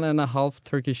 1.5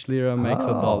 Turkish lira makes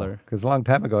a dollar. Because a long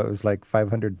time ago it was like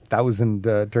 500,000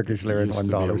 Turkish lira in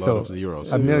 $1. So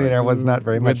zeros. A millionaire was not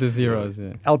very much. With the zeros,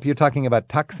 yeah. Alp, you're talking about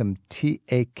Taksim,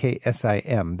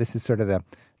 Taksim. This is sort of the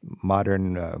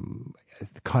modern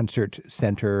concert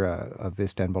center of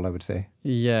Istanbul, I would say.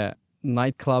 Yeah.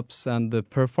 Nightclubs and the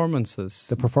performances.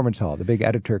 The performance hall, the big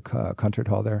Ataturk concert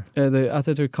hall there. The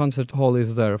Ataturk concert hall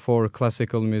is there for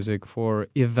classical music, for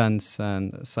events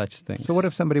and such things. So what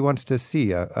if somebody wants to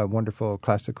see a wonderful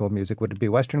classical music? Would it be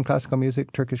Western classical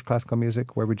music, Turkish classical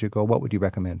music? Where would you go? What would you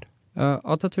recommend?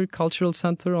 Ataturk Cultural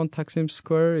Center on Taksim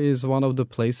Square is one of the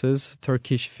places.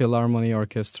 Turkish Philharmonic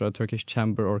Orchestra, Turkish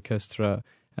Chamber Orchestra,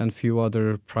 and few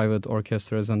other private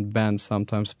orchestras and bands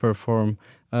sometimes perform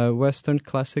Western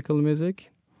classical music.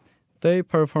 They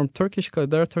perform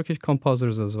there are Turkish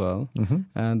composers as well,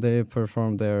 and they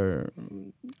perform their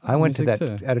I went to that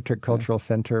too. Ataturk Cultural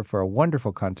Center for a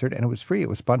wonderful concert, and it was free. It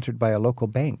was sponsored by a local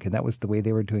bank, and that was the way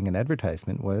they were doing an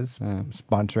advertisement, was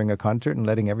sponsoring a concert and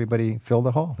letting everybody fill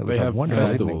the hall. It was they have wonderful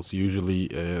festivals. Usually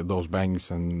those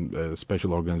banks and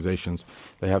special organizations,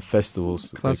 they have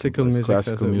festivals. Classical music,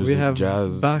 we have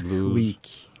jazz, Bach blues. Week.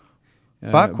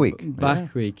 Bach Week.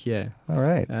 Bach Week, yeah. All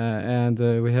right. And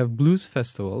we have Blues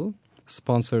Festival,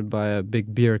 sponsored by a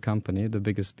big beer company, the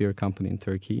biggest beer company in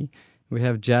Turkey. We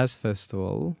have Jazz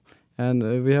Festival,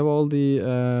 and we have all the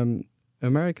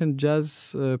American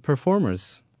jazz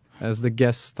performers as the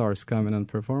guest stars coming and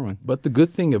performing. But the good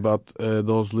thing about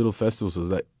those little festivals is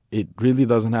that it really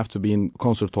doesn't have to be in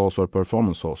concert halls or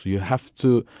performance halls. You have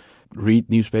to read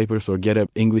newspapers or get an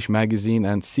English magazine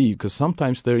and see, because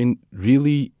sometimes they're in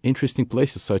really interesting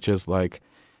places, such as like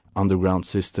underground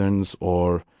cisterns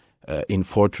or in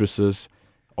fortresses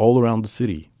all around the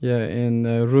city. Yeah, in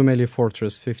Rumeli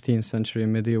Fortress, 15th century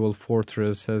medieval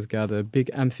fortress, has got a big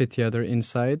amphitheater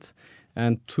inside.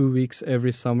 And 2 weeks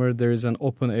every summer there is an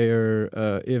open air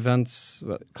events,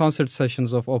 concert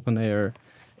sessions of open air.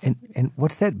 And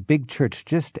what's that big church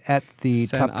just at the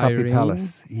Saint Topkapi Irene,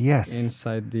 Palace? Yes.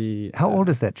 Inside the... How old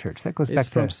is that church? That goes back to... It's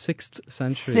from 6th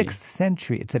century. 6th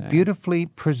century. It's a beautifully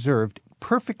preserved,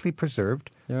 perfectly preserved,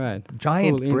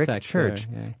 giant brick church.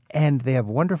 There, yeah. And they have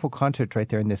wonderful concerts right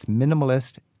there in this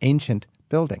minimalist, ancient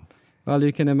building. Well,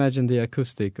 you can imagine the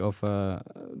acoustic of a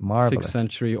Marvelous. 6th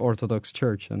century Orthodox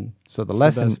church. And so the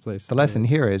lesson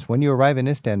here is, when you arrive in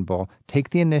Istanbul,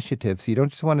 take the initiative. So you don't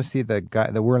just want to see the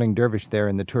whirling dervish there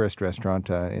in the tourist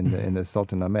restaurant in the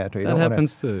Sultanahmet. That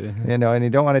happens too. You know, and you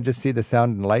don't want to just see the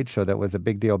sound and light show that was a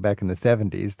big deal back in the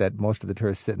 70s that most of the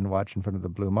tourists sit and watch in front of the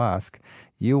Blue Mosque.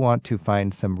 You want to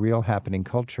find some real happening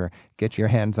culture. Get your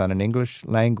hands on an English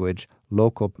language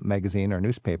local magazine or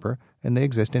newspaper, and they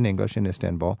exist in English in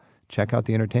Istanbul. Check out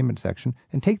the entertainment section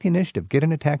and take the initiative. Get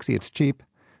in a taxi. It's cheap.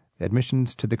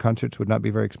 Admissions to the concerts would not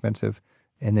be very expensive.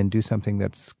 And then do something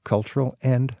that's cultural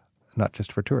and not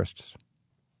just for tourists.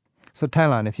 So,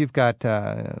 Taylan, if you've got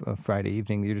a Friday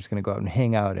evening, you're just going to go out and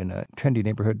hang out in a trendy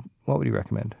neighborhood, what would you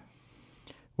recommend?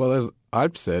 Well, as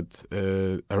Alp said,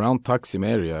 around Taksim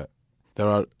area, there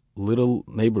are little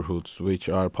neighborhoods which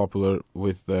are popular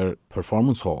with their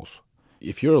performance halls.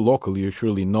 If you're a local, you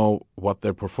surely know what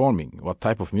they're performing, what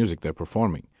type of music they're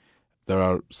performing. There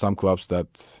are some clubs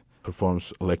that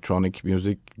performs electronic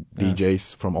music,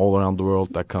 DJs from all around the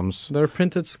world that comes. There are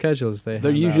printed schedules. They're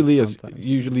usually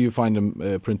you find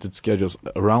them printed schedules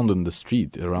around in the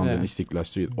street, around the Istiklal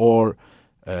Street, or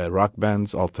rock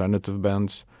bands, alternative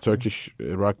bands, Turkish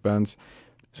rock bands.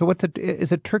 So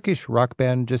is a Turkish rock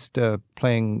band just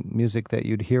playing music that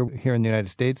you'd hear here in the United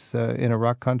States in a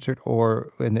rock concert,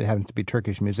 and it happens to be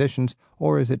Turkish musicians,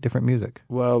 or is it different music?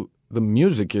 Well, the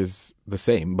music is the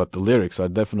same, but the lyrics are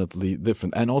definitely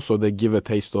different. And also they give a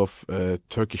taste of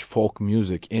Turkish folk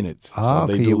music in it. So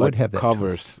they do like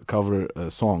cover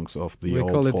songs of the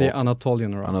old folk. We call it the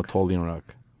Anatolian rock. Anatolian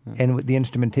rock. And the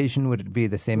instrumentation, would it be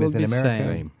the same as in America?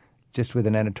 Same. just with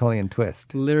an Anatolian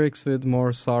twist. Lyrics with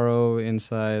more sorrow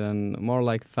inside and more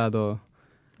like fado.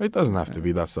 It doesn't have to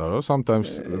be that sorrow.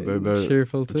 Sometimes they're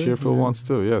cheerful too. Cheerful ones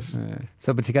too, yes.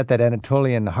 So, but you got that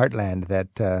Anatolian heartland,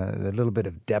 that the little bit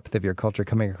of depth of your culture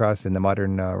coming across in the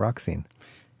modern rock scene.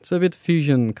 It's a bit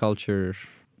fusion culture,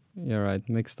 you're right,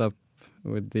 mixed up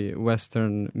with the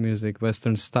Western music,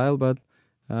 Western style, but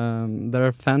there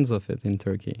are fans of it in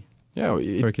Turkey. Yeah,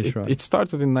 Turkish rock. It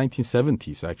started in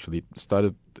 1970s, actually. It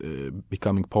started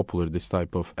becoming popular, this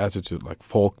type of attitude, like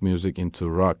folk music into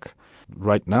rock.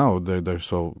 Right now, they're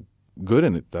so good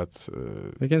in it that...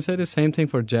 we can say the same thing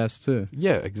for jazz, too.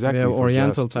 Yeah, exactly. We have for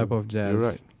Oriental jazz, type of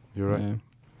jazz. You're right.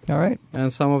 Yeah. All right.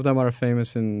 And some of them are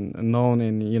famous and known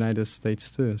in the United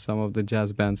States, too. Some of the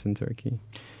jazz bands in Turkey.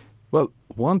 Well,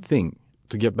 one thing,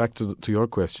 to get back to your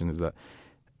question, is that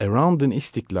around in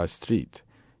Istiklal Street,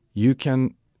 you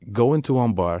can go into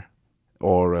one bar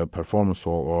or a performance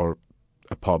hall or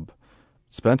a pub,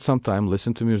 spend some time,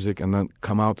 listen to music, and then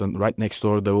come out, and right next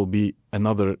door there will be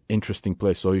another interesting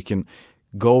place. So you can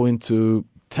go into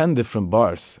 10 different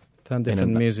bars. 10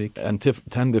 different music. And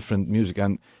 10 different music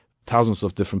and thousands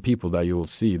of different people that you will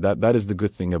see. That is the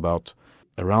good thing about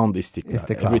around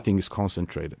Istiklal. Everything is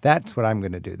concentrated. That's what I'm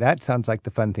going to do. That sounds like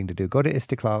the fun thing to do. Go to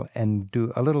Istiklal and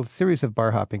do a little series of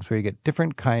bar hoppings where you get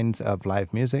different kinds of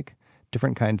live music,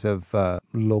 different kinds of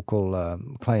local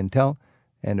clientele,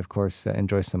 and, of course,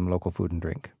 enjoy some local food and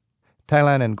drink.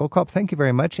 Taylan and Gökalp, thank you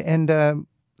very much. And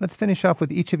let's finish off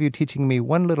with each of you teaching me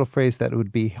one little phrase that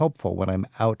would be helpful when I'm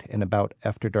out and about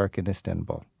after dark in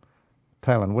Istanbul.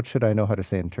 Taylan, what should I know how to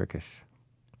say in Turkish?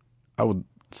 I would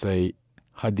say,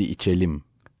 hadi içelim.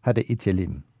 Hadi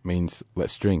içelim. Means,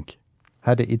 let's drink.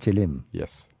 Hadi içelim.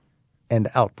 Yes. And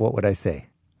Alp, what would I say?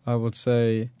 I would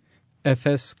say,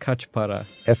 Efes kaç para?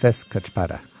 Efes kaç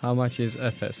para? How much is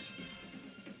Efes?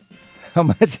 How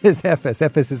much is Efes?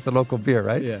 Efes is the local beer,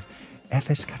 right? Yeah.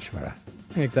 Efes kaç para?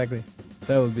 Exactly.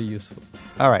 That would be useful.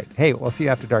 All right. Hey, we'll see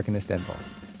you after dark in Istanbul.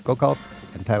 Gökalp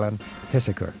and Taylan,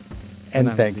 teşekkür. And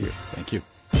thank you. Thank you.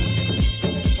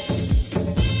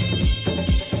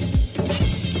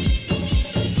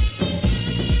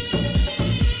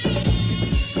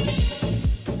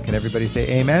 Can everybody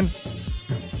say amen?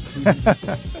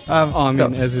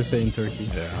 Amen, as we say in Turkey.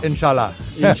 Yeah. Inshallah.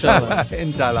 Inshallah.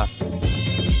 Inshallah.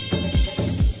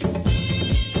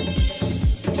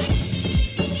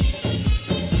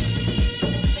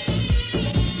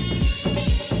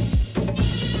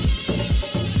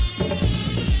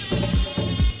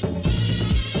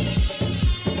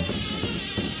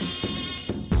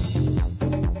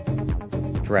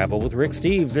 Travel with Rick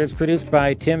Steves is produced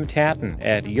by Tim Tatton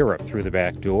at Europe Through the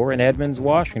Back Door in Edmonds,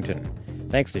 Washington.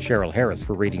 Thanks to Cheryl Harris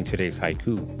for reading today's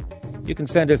haiku. You can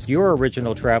send us your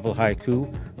original travel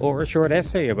haiku or a short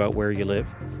essay about where you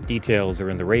live. Details are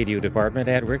in the radio department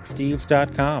at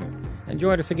ricksteves.com. And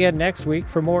join us again next week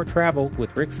for more Travel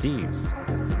with Rick Steves.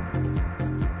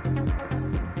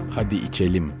 Hadi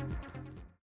içelim.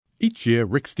 Each year,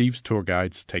 Rick Steves tour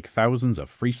guides take thousands of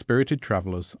free-spirited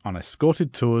travelers on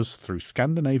escorted tours through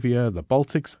Scandinavia, the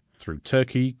Baltics, through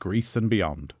Turkey, Greece and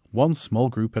beyond, one small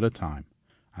group at a time.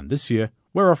 And this year,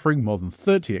 we're offering more than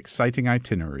 30 exciting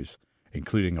itineraries,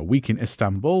 including a week in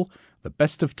Istanbul, the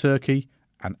best of Turkey,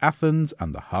 and Athens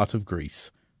and the heart of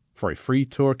Greece. For a free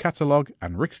tour catalogue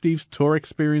and Rick Steves Tour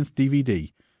Experience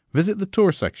DVD, visit the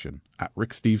tour section at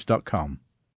ricksteves.com.